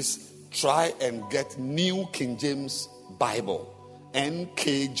 Please try and get New King James Bible,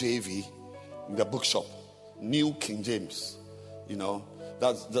 NKJV, in the bookshop. New King James. You know,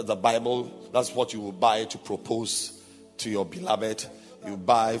 that's the Bible. That's what you will buy to propose to your beloved. You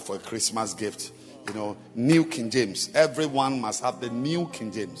buy for a Christmas gift. You know, New King James. Everyone must have the New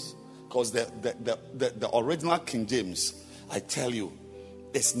King James, because the original King James, I tell you,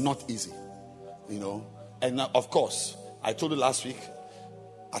 it's not easy. You know, and of course, I told you last week,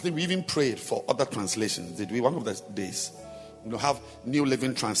 I think we even prayed for other translations. Did we? One of the days, you know, have New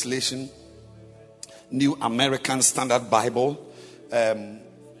Living Translation, New American Standard Bible,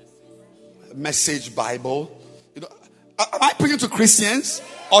 Message Bible. You know, am I preaching to Christians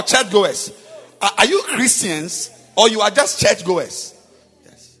or churchgoers? Are you Christians or you are just churchgoers?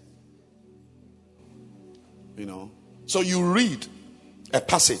 Yes. You know, so you read a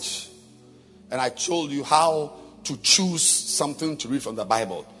passage, and I told you how to choose something to read from the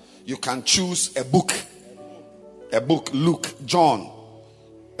Bible. You can choose a book, Luke, John,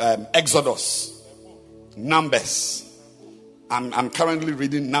 Exodus, Numbers. I'm currently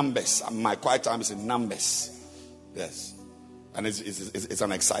reading Numbers. My quiet time is in Numbers. Yes, and it's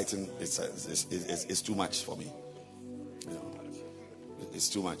an exciting. It's too much for me. You know, it's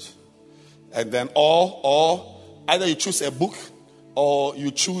too much. And then or either you choose a book or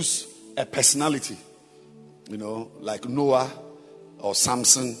you choose a personality. You know, like Noah or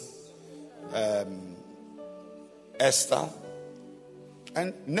Samson, Esther.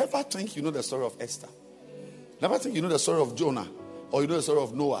 And never think you know the story of Esther. Never think you know the story of Jonah or you know the story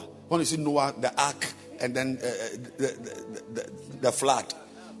of Noah. When you see Noah, the ark, and then the flood.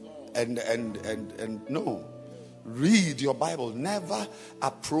 And no. Read your Bible. Never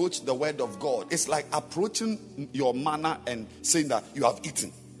approach the word of God. It's like approaching your manna and saying that you have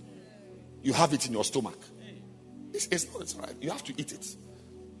eaten. You have it in your stomach. It's right. You have to eat it.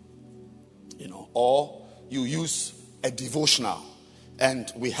 You know, or you use a devotional.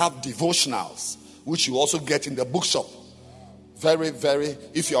 And we have devotionals, which you also get in the bookshop. Very, very,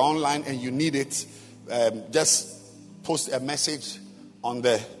 if you're online and you need it, just post a message on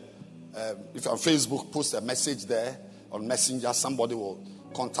the, if you're on Facebook, post a message there on Messenger. Somebody will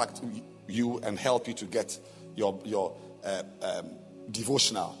contact you and help you to get your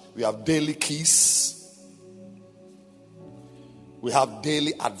devotional. We have daily keys. We have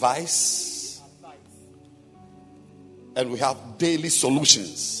daily advice. And we have daily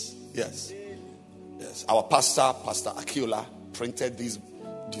solutions. Yes. Yes. Our Pastor Akiola, printed these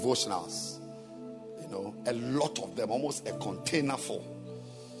devotionals. You know, a lot of them, almost a container full.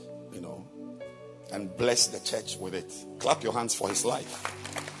 You know, and bless the church with it. Clap your hands for his life.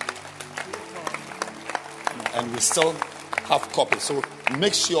 And we still have copies. So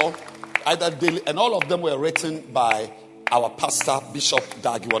make sure either daily, and all of them were written by our pastor, Bishop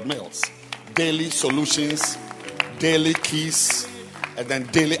Dag Heward-Mills. Daily solutions, daily keys, and then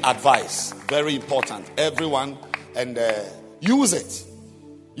daily advice. Very important. Everyone, and use it.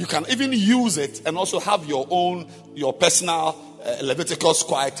 You can even use it and also have your own, your personal Leviticus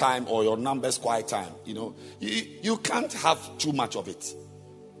quiet time or your Numbers quiet time. You know, you can't have too much of it.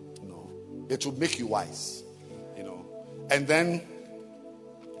 You know, it will make you wise. You know, and then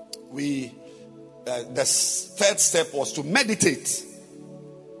the third step was to meditate.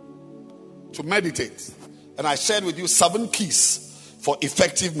 To meditate. And I shared with you 7 keys for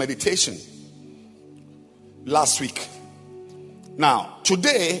effective meditation last week. Now,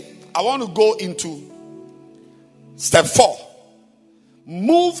 today, I want to go into step 4.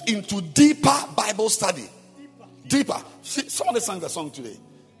 Move into deeper Bible study. Deeper. Somebody sang the song today.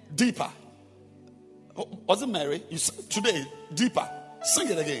 Deeper. Was it Mary? Today, deeper. Sing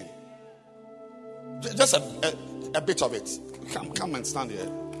it again. Just a bit of it. Come and stand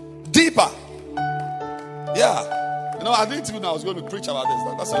here. Deeper. Yeah. You know, I didn't even know I was going to preach about this.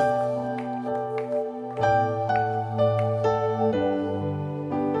 That's it.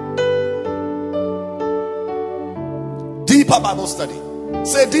 Bible study.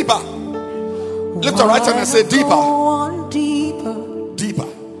 Say deeper. Lift your right hand and say deeper. On deeper. Deeper.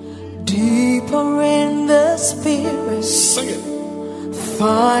 Deeper in the spirit. Sing it.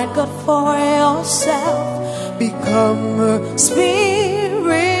 Find God for yourself. Become a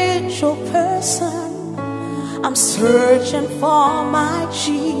spiritual person. I'm searching for my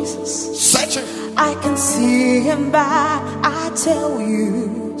Jesus. Searching. I can see him by, I tell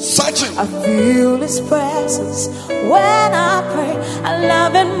you. Searching. I feel his presence when I pray. I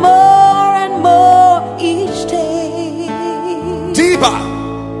love him more and more each day. Deeper.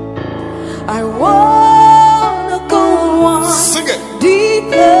 I wanna go on. Sing it.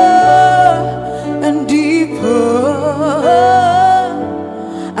 Deeper and deeper.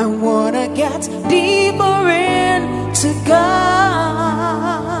 I wanna get deeper into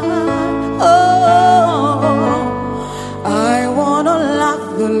God. Oh, I wanna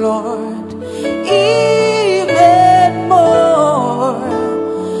love the Lord even more.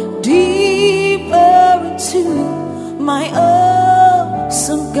 Deeper into my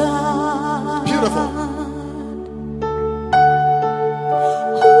awesome God. Beautiful.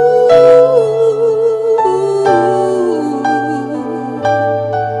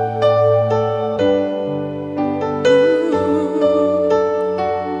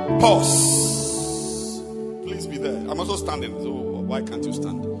 Pause. Please be there. I'm also standing, so why can't you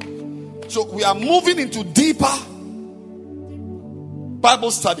stand? So we are moving into deeper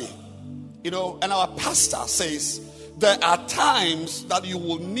Bible study. You know, and our pastor says there are times that you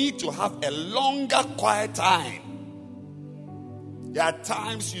will need to have a longer quiet time. There are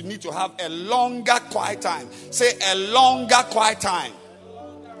times you need to have a longer quiet time. Say a longer quiet time.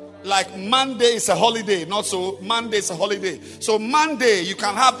 Like Monday is a holiday, not so. Monday is a holiday. So Monday you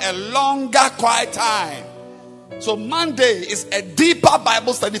can have a longer quiet time. So Monday is a deeper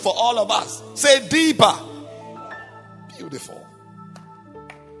Bible study for all of us. Say deeper. Beautiful.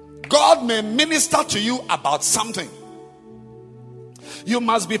 God may minister to you about something. You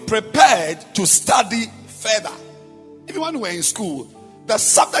must be prepared to study further. Even when we're in school, the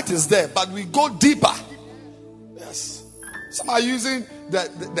subject is there, but we go deeper. Yes. Some are using the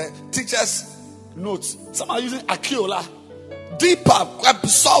teacher's notes. Some are using Akiola. Deeper,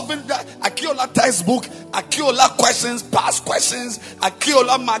 solving the Akiola textbook, Akiola questions, past questions,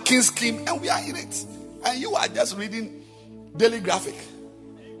 Akiola marking scheme, and we are in it. And you are just reading Daily Graphic.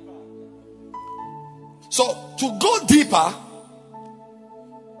 So, to go deeper,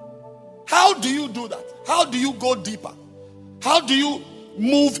 how do you do that? How do you go deeper? How do you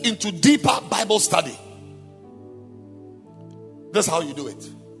move into deeper Bible study? That's how you do it.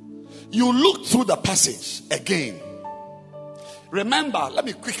 You look through the passage again. Remember, let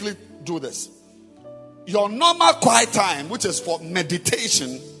me quickly do this. Your normal quiet time, which is for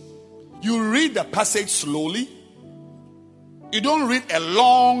meditation, you read the passage slowly. You don't read a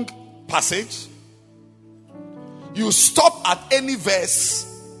long passage. You stop at any verse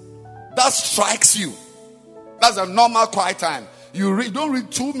that strikes you. That's a normal quiet time. You don't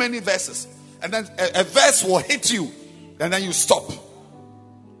read too many verses. And then a verse will hit you. And then you stop.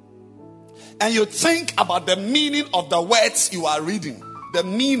 And you think about the meaning of the words you are reading. The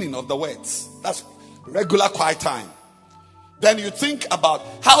meaning of the words. That's regular quiet time. Then you think about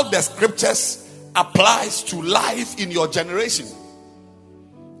how the scriptures applies to life in your generation.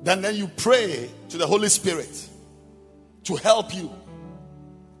 Then you pray to the Holy Spirit to help you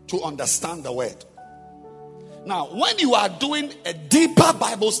to understand the word. Now, when you are doing a deeper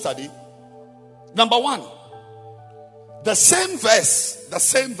Bible study, number one, the same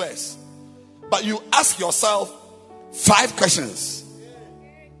verse, but you ask yourself 5 questions.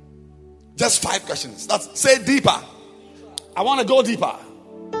 Just 5 questions. That's, say deeper. I want to go deeper.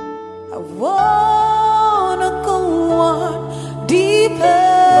 I want to go on deeper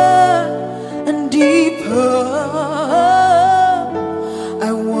and deeper.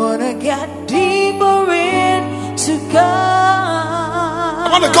 I want to get deeper into God. I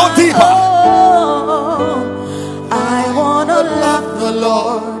want to go deeper. Oh, I want to love the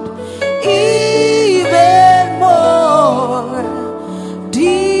Lord even more.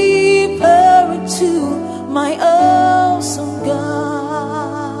 Deeper into my awesome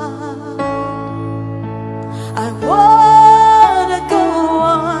God. I want to go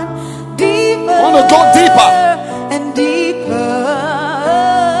on deeper. I want to go deeper and deeper.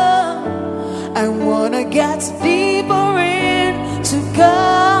 I want to get deeper into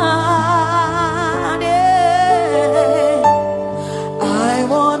God. Yeah. I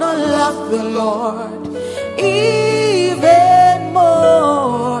want to love the Lord even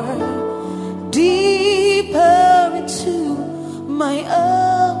more. Deeper into my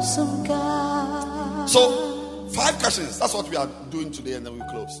awesome God. So, 5 questions. That's what we are doing today, and then we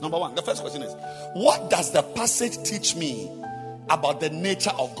close. Number one, the first question is, what does the passage teach me about the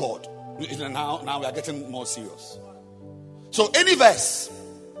nature of God? Now we are getting more serious. So any verse.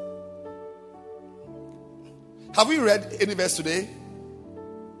 Have we read any verse today?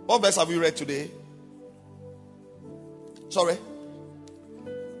 What verse have we read today? Sorry.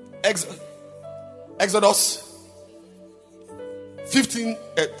 Exodus 16.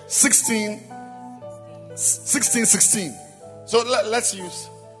 So let's use.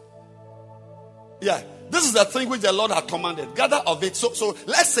 Yeah. This is the thing which the Lord had commanded. Gather of it. So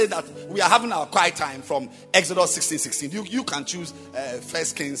let's say that we are having our quiet time from Exodus 16:16. You can choose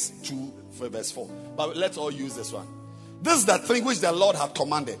 1 Kings 2 verse 4. But let's all use this one. This is the thing which the Lord had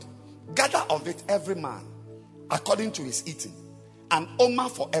commanded. Gather of it every man according to his eating. An omer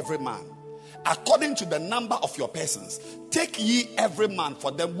for every man, according to the number of your persons. Take ye every man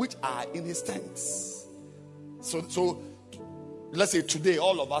for them which are in his tents. So let's say today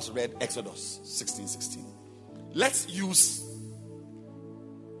all of us read Exodus 16:16. Let's use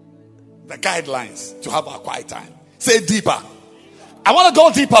the guidelines to have our quiet time. Say deeper. I want to go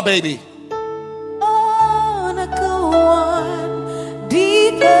deeper, baby. I wanna go on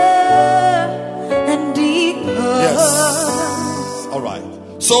deeper and deeper. Yes. All right.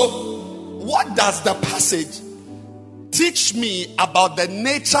 So, what does the passage teach me about the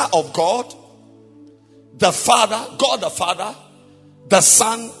nature of God, the Father, God the Father, the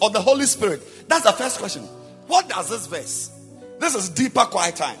Son, or the Holy Spirit? That's the first question. What does this verse? This is deeper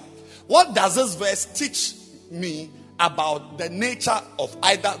quiet time. What does this verse teach me about the nature of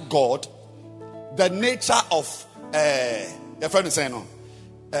either God, the nature of your friend is saying no,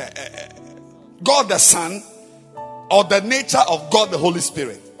 God the Son, or the nature of God the Holy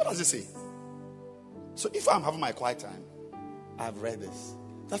Spirit? What does it say? So if I'm having my quiet time, I've read this.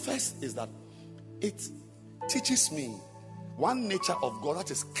 The first is that it teaches me one nature of God that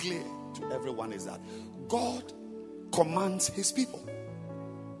is clear to everyone, is that God commands his people.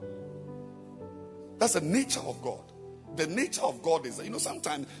 That's the nature of God. The nature of God is that,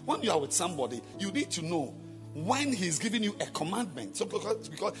 sometimes when you are with somebody, you need to know when he's giving you a commandment. So because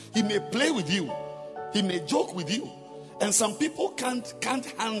he may play with you, he may joke with you. And some people can't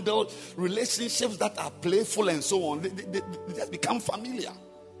handle relationships that are playful and so on. They just become familiar.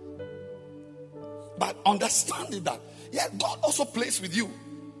 But understanding that, God also plays with you.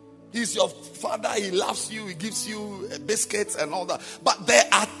 He's your father. He loves you. He gives you biscuits and all that. But there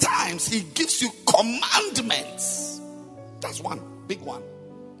are times he gives you commandments. That's one big one.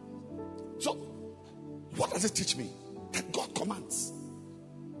 So, what does it teach me? That God commands.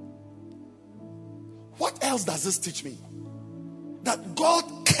 What else does this teach me? That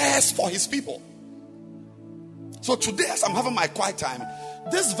God cares for his people. So today, as I'm having my quiet time,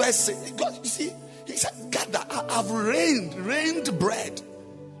 this verse says, God, you see, he said, God, I've rained bread.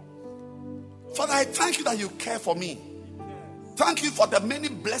 Father, I thank you that you care for me. Thank you for the many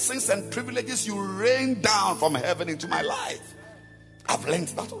blessings and privileges you rain down from heaven into my life. I've learned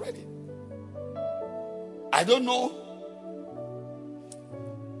that already. I don't know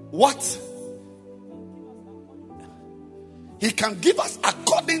what he can give us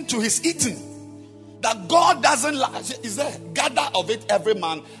according to his eating. That God doesn't lie. Is there? Gather of it every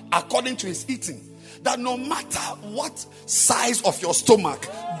man according to his eating. That no matter what size of your stomach,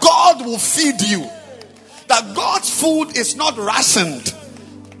 God will feed you. That God's food is not rationed.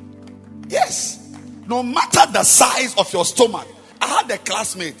 Yes. No matter the size of your stomach. I had a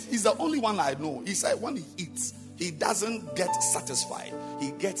classmate. He's the only one I know. He said when he eats, he doesn't get satisfied. He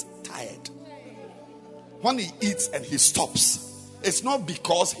gets tired. When he eats and he stops, it's not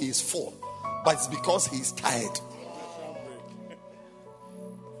because he is full, but it's because he's tired.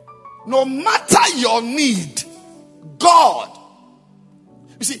 No matter your need, God.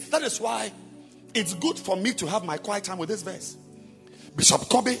 You see, that is why it's good for me to have my quiet time with this verse. Bishop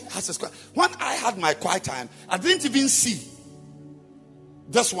Kobe has his quiet. When I had my quiet time, I didn't even see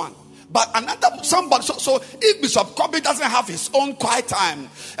this one. But somebody, so if Bishop Kobe doesn't have his own quiet time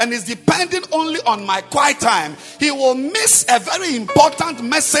and is depending only on my quiet time, he will miss a very important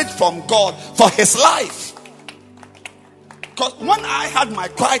message from God for his life. Because when I had my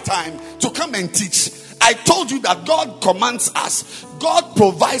quiet time to come and teach, I told you that God commands us, God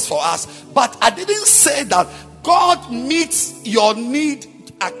provides for us, but I didn't say that God meets your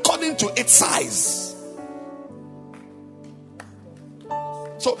need according to its size.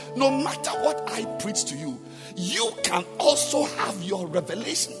 So no matter what I preach to you, you can also have your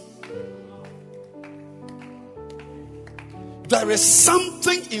revelation. There is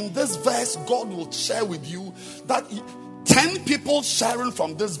something in this verse God will share with you that 10 people sharing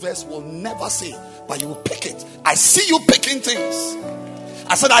from this verse will never say. but you will pick it. I see you picking things.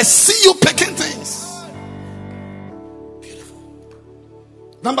 I said, I see you picking things.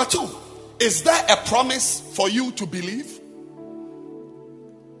 Beautiful. Number 2, is there a promise for you to believe?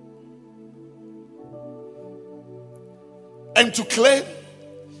 And to claim,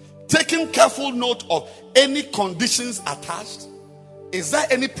 taking careful note of any conditions attached. Is there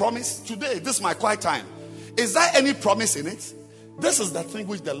any promise? Today, this is my quiet time. Is there any promise in it? This is the thing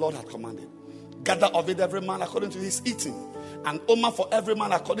which the Lord had commanded. Gather of it every man according to his eating, and omer for every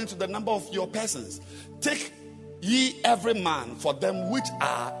man according to the number of your persons. Take ye every man for them which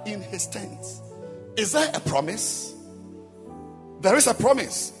are in his tents. Is there a promise? There is a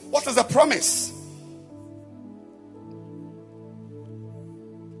promise. What is the promise?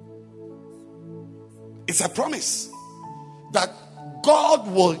 It's a promise that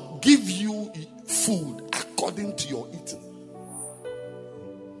God will give you food according to your eating.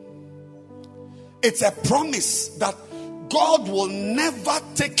 It's a promise that God will never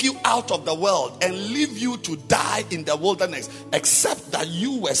take you out of the world and leave you to die in the wilderness, except that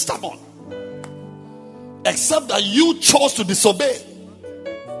you were stubborn, except that you chose to disobey.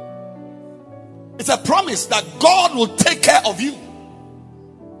 It's a promise that God will take care of you.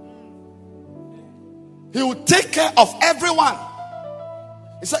 He will take care of everyone.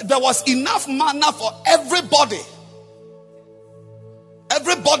 He said there was enough manna for everybody.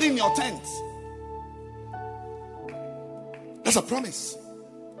 Everybody in your tent. That's a promise.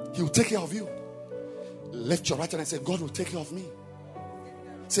 He will take care of you. Lift your right hand and say, God will take care of me.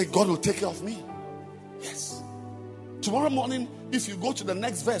 Say, God will take care of me. Yes. Tomorrow morning, if you go to the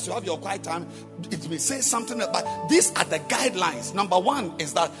next verse, you have your quiet time, it may say something about, these are the guidelines. Number 1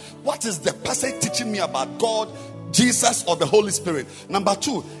 is that, what is the person teaching me about God, Jesus, or the Holy Spirit? Number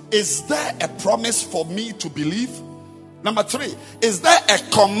 2, is there a promise for me to believe? Number 3, is there a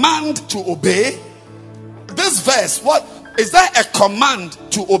command to obey? This verse, what? Is there a command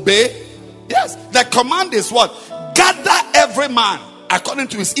to obey? Yes. The command is what? Gather every man according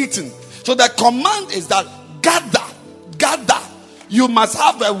to his eating. So the command is that gather. You must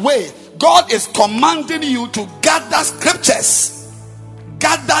have a way. God is commanding you to gather scriptures.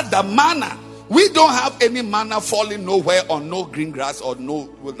 Gather the manna. We don't have any manna falling nowhere on no green grass or no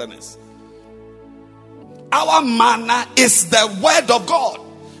wilderness. Our manna is the word of God.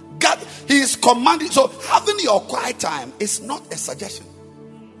 God, he is commanding. So having your quiet time is not a suggestion.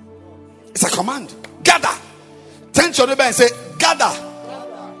 It's a command. Gather. Turn to your neighbor and say, gather.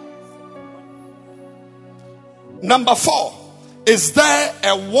 Number 4, is there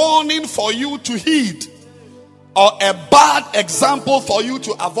a warning for you to heed or a bad example for you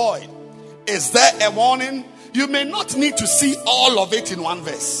to avoid? Is there a warning? You may not need to see all of it in one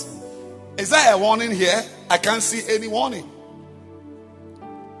verse. Is there a warning here? I can't see any warning.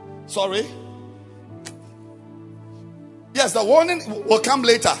 Sorry. Yes, the warning will come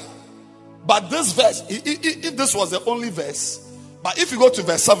later. But this verse, if this was the only verse, but if you go to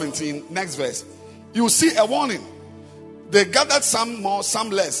verse 17, next verse, you will see a warning. They gathered some more, some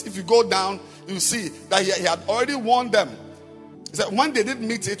less. If you go down, you see that he had already warned them. He said, when they did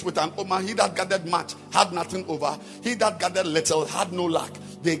meet it with an omer, he that gathered much had nothing over. He that gathered little had no lack.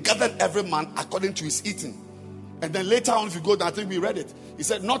 They gathered every man according to his eating. And then later on, if you go down, I think we read it. He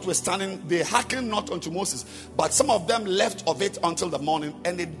said, notwithstanding, they hearkened not unto Moses, but some of them left of it until the morning,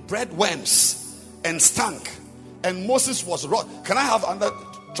 and it bred worms and stank. And Moses was wroth. Can I have another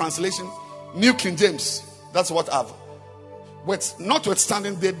translation? New King James. That's what I've.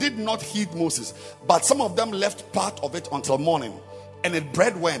 Notwithstanding, they did not heed Moses, but some of them left part of it until morning, and it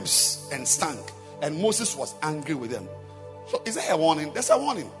bred worms and stank. And Moses was angry with them. So is there a warning? There's a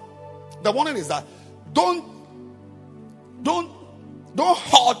warning. The warning is that don't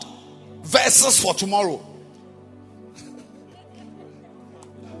hoard verses for tomorrow.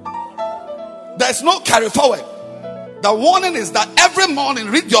 There's no carry forward. The warning is that every morning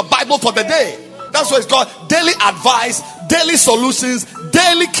read your Bible for the day. That's what it's called. Daily advice, daily solutions,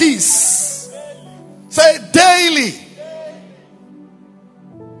 daily keys. Say daily.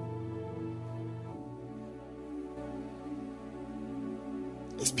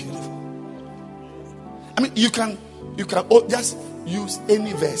 It's beautiful. I mean, you can just use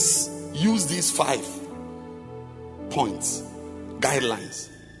any verse. Use these 5 points, guidelines.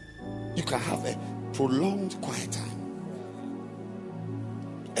 You can have a prolonged quiet time.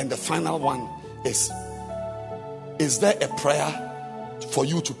 And the final one is there a prayer for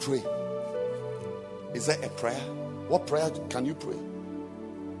you to pray? Is there a prayer? What prayer can you pray?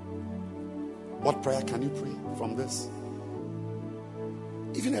 What prayer can you pray from this?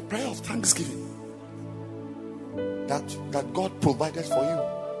 Even a prayer of thanksgiving that God provided for you.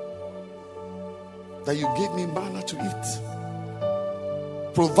 that you gave me manna to eat,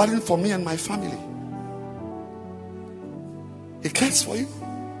 providing for me and my family. He cares for you.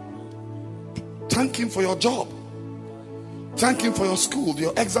 Thank him for your job. Thank him for your school,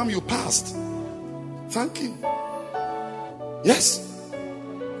 your exam you passed. Thank him. Yes.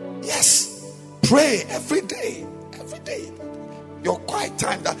 Yes. Pray every day. Every day. Your quiet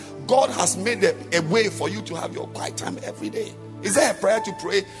time, that God has made a way for you to have your quiet time every day. Is there a prayer to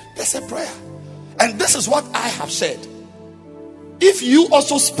pray? There's a prayer. And this is what I have said. If you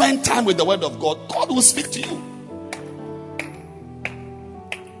also spend time with the word of God, God will speak to you.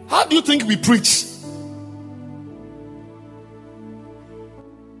 How do you think we preach?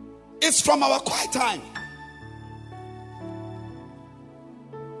 It's from our quiet time.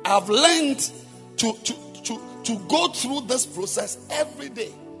 I've learned to go through this process every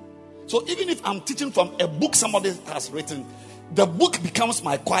day. So even if I'm teaching from a book somebody has written, the book becomes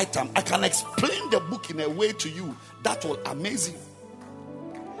my quiet time. I can explain the book in a way to you that will amaze you.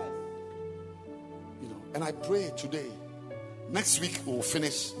 And I pray today, next week we'll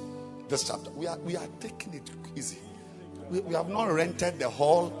finish this chapter. We are taking it easy. We have not rented the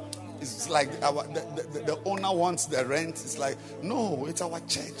hall. It's like the owner wants the rent. It's like, no, it's our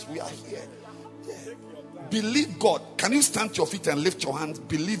church. We are here. Yeah. Believe God. Can you stand to your feet and lift your hands,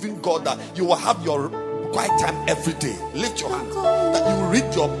 believing God that you will have your quiet time every day? Lift your hands. That you will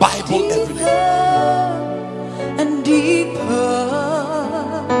read your Bible every day. And deeper.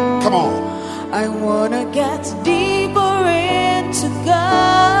 Come on. I want to get deeper into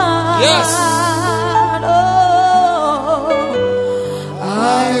God. Yes. Oh,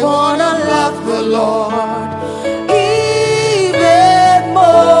 I want to love the Lord even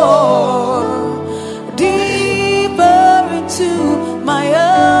more. Deeper into my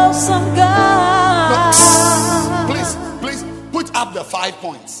awesome God. Please put up the 5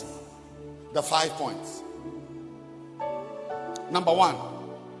 points. The 5 points. Number 1.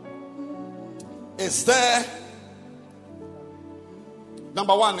 Is there?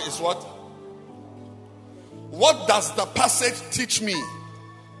 Number 1 is what? What does the passage teach me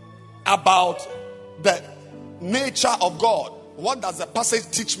about the nature of God? What does the passage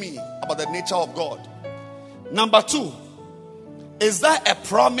teach me about the nature of God? Number 2, is there a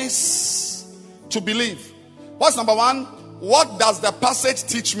promise to believe? What's number 1? What does the passage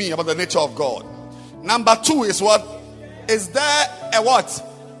teach me about the nature of God? Number 2 is what? Is there a what?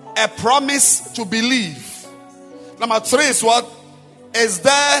 A promise to believe. Number 3 is what? Is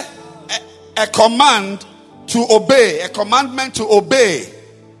there a command to obey? A commandment to obey.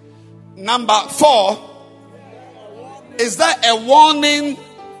 Number 4, is there a warning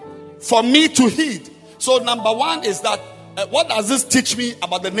for me to heed? So number 1 is that what does this teach me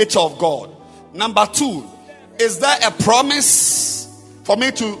about the nature of God? Number 2, is there a promise for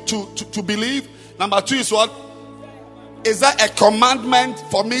me to believe? Number 2 is what? Is there a commandment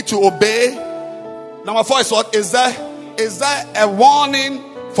for me to obey? Number 4 is what? Is there a warning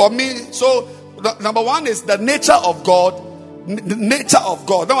for me? So number 1 is the nature of God. The nature of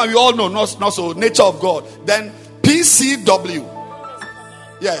God. Now we all know, not so nature of God. Then PCW.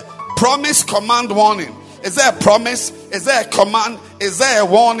 Yeah. Promise, command, warning. Is there a promise? Is there a command? Is there a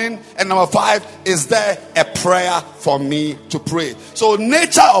warning? And number 5, is there a prayer for me to pray? So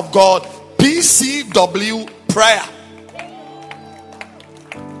nature of God, PCW, prayer.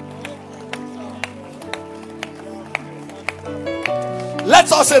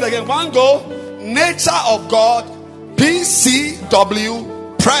 Let's all say it again. 1 go. Nature of God,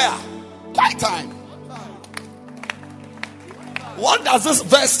 PCW, prayer. Quiet time. What does this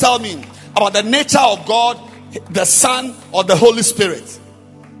verse tell me about the nature of God, the Son, or the Holy Spirit?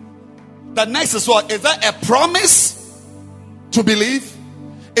 The next is what? Is there a promise to believe?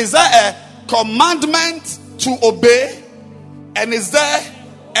 Is there a commandment to obey? And is there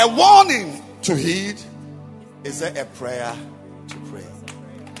a warning to heed? Is there a prayer to pray?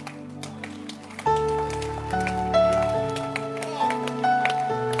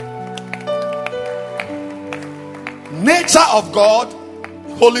 Nature of God,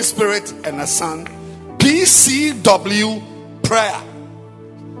 Holy Spirit, and the Son. PCW, prayer.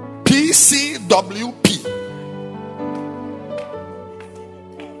 PCWP.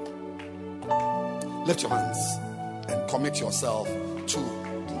 Lift your hands and commit yourself to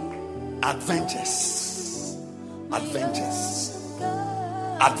adventures. Adventures.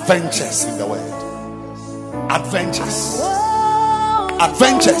 Adventures in the word. Adventures.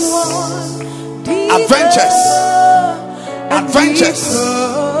 Adventures. Adventures. Adventures.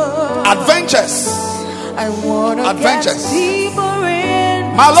 Adventures. I want to Adventures. get deeper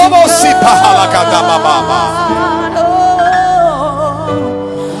in Malobo sipa halakadababa.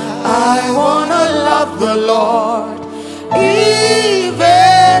 I want to love the Lord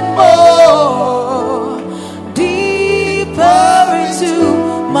even more, deeper into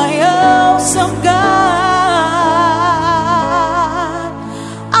my awesome God.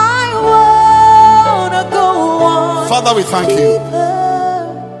 I wanna go on. Father, we thank you.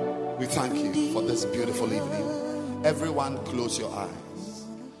 We thank you for this beautiful evening. Everyone, close your eyes.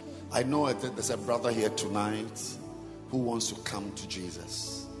 I know that there's a brother here tonight who wants to come to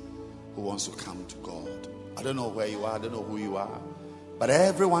Jesus, who wants to come to God. I don't know where you are, I don't know who you are, but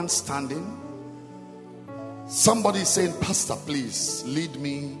everyone standing, somebody is saying, Pastor, please lead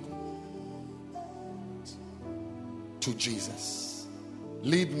me to Jesus.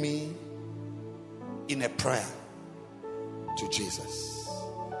 Lead me in a prayer to Jesus.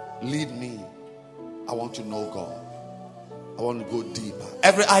 Lead me. I want to know God. I want to go deeper.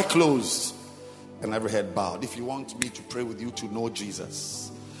 Every eye closed and every head bowed. If you want me to pray with you to know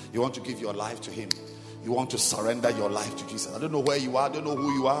Jesus, you want to give your life to him, you want to surrender your life to Jesus. I don't know where you are, I don't know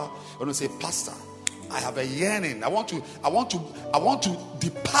who you are. You want to say, Pastor, I have a yearning. I want to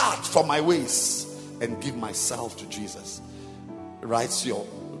depart from my ways and give myself to Jesus. Lift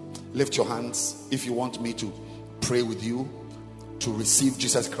your hands if you want me to pray with you to receive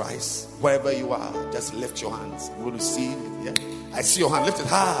Jesus Christ. Wherever you are, just lift your hands. You want to see? Yeah. I see your hand. Lift it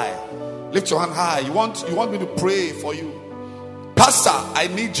high. Lift your hand high. You want me to pray for you. Pastor, I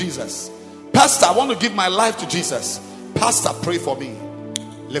need Jesus. Pastor, I want to give my life to Jesus. Pastor, pray for me.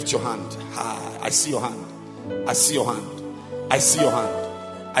 Lift your hand high. I see your hand. I see your hand. I see your hand.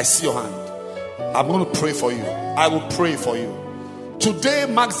 I see your hand. I'm going to pray for you. I will pray for you. Today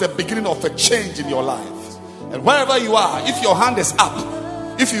marks the beginning of a change in your life. And wherever you are, if your hand is up,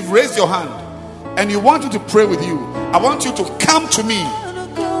 if you've raised your hand and you want me to pray with you, I want you to come to me.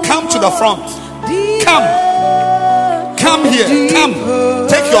 Come to the front. Come. Come here. Come.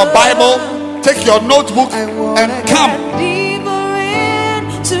 Take your Bible, take your notebook, and come.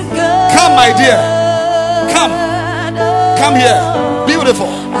 Come, my dear. Come. Come here. Beautiful.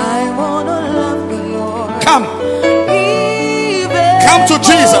 Come. Come to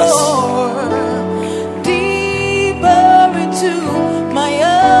Jesus.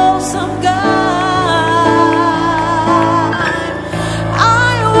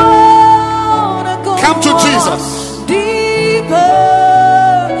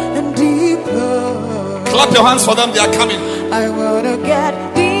 Clap your hands for them, they are coming. I want to get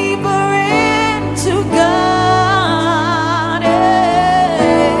deeper into God.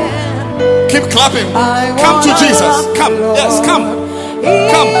 Keep clapping. Come to Jesus. Come. Yes, come.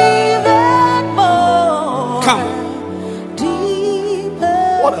 Come. Come.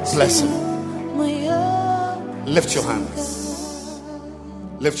 What a blessing. Lift your hands.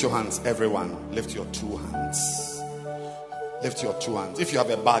 Lift your hands, everyone. Lift your two hands. Lift your two hands. If you have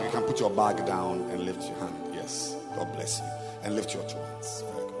a bag, you can put your bag down and lift your hand. Yes. God bless you. And lift your two hands.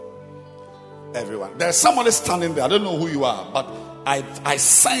 Very good. Everyone. There's somebody standing there. I don't know who you are, but I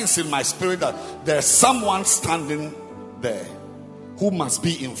sense in my spirit that there's someone standing there who must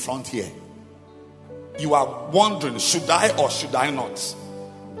be in front here. You are wondering, should I or should I not?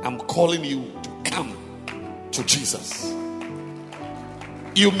 I'm calling you to come to Jesus.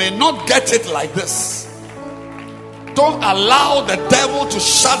 You may not get it like this. Don't allow the devil to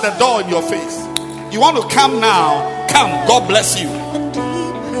shut the door in your face. You want to come now? Come. God bless you.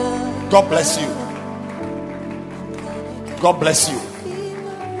 God bless you. God bless you.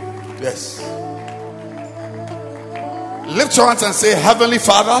 Yes. Lift your hands and say, Heavenly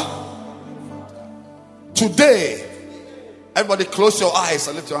Father, today, everybody close your eyes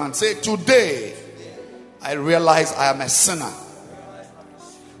and lift your hands. Say, today, I realize I am a sinner.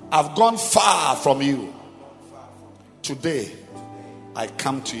 I've gone far from you. Today, I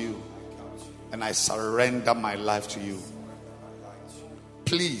come to you and I surrender my life to you.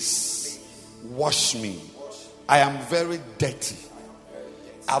 Please wash me. I am very dirty.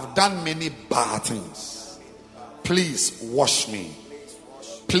 I've done many bad things. Please wash me.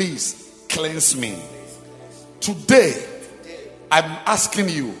 Please cleanse me. Today, I'm asking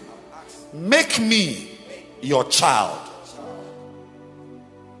you, make me your child.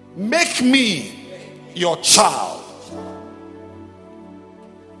 Make me your child.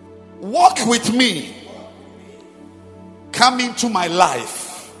 Walk with me. Come into my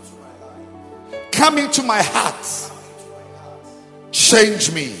life. Come into my heart.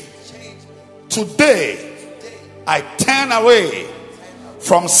 Change me. Today, I turn away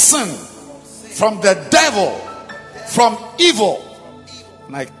from sin, from the devil, from evil.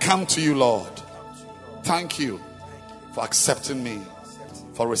 And I come to you, Lord. Thank you for accepting me,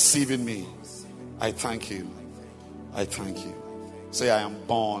 for receiving me. I thank you. I thank you. Say, I am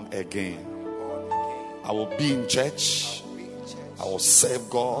born again. I will be in church. I will serve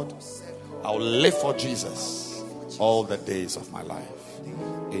God. I will live for Jesus all the days of my life.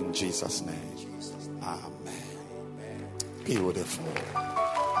 In Jesus' name. Amen. Beautiful.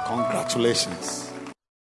 Congratulations.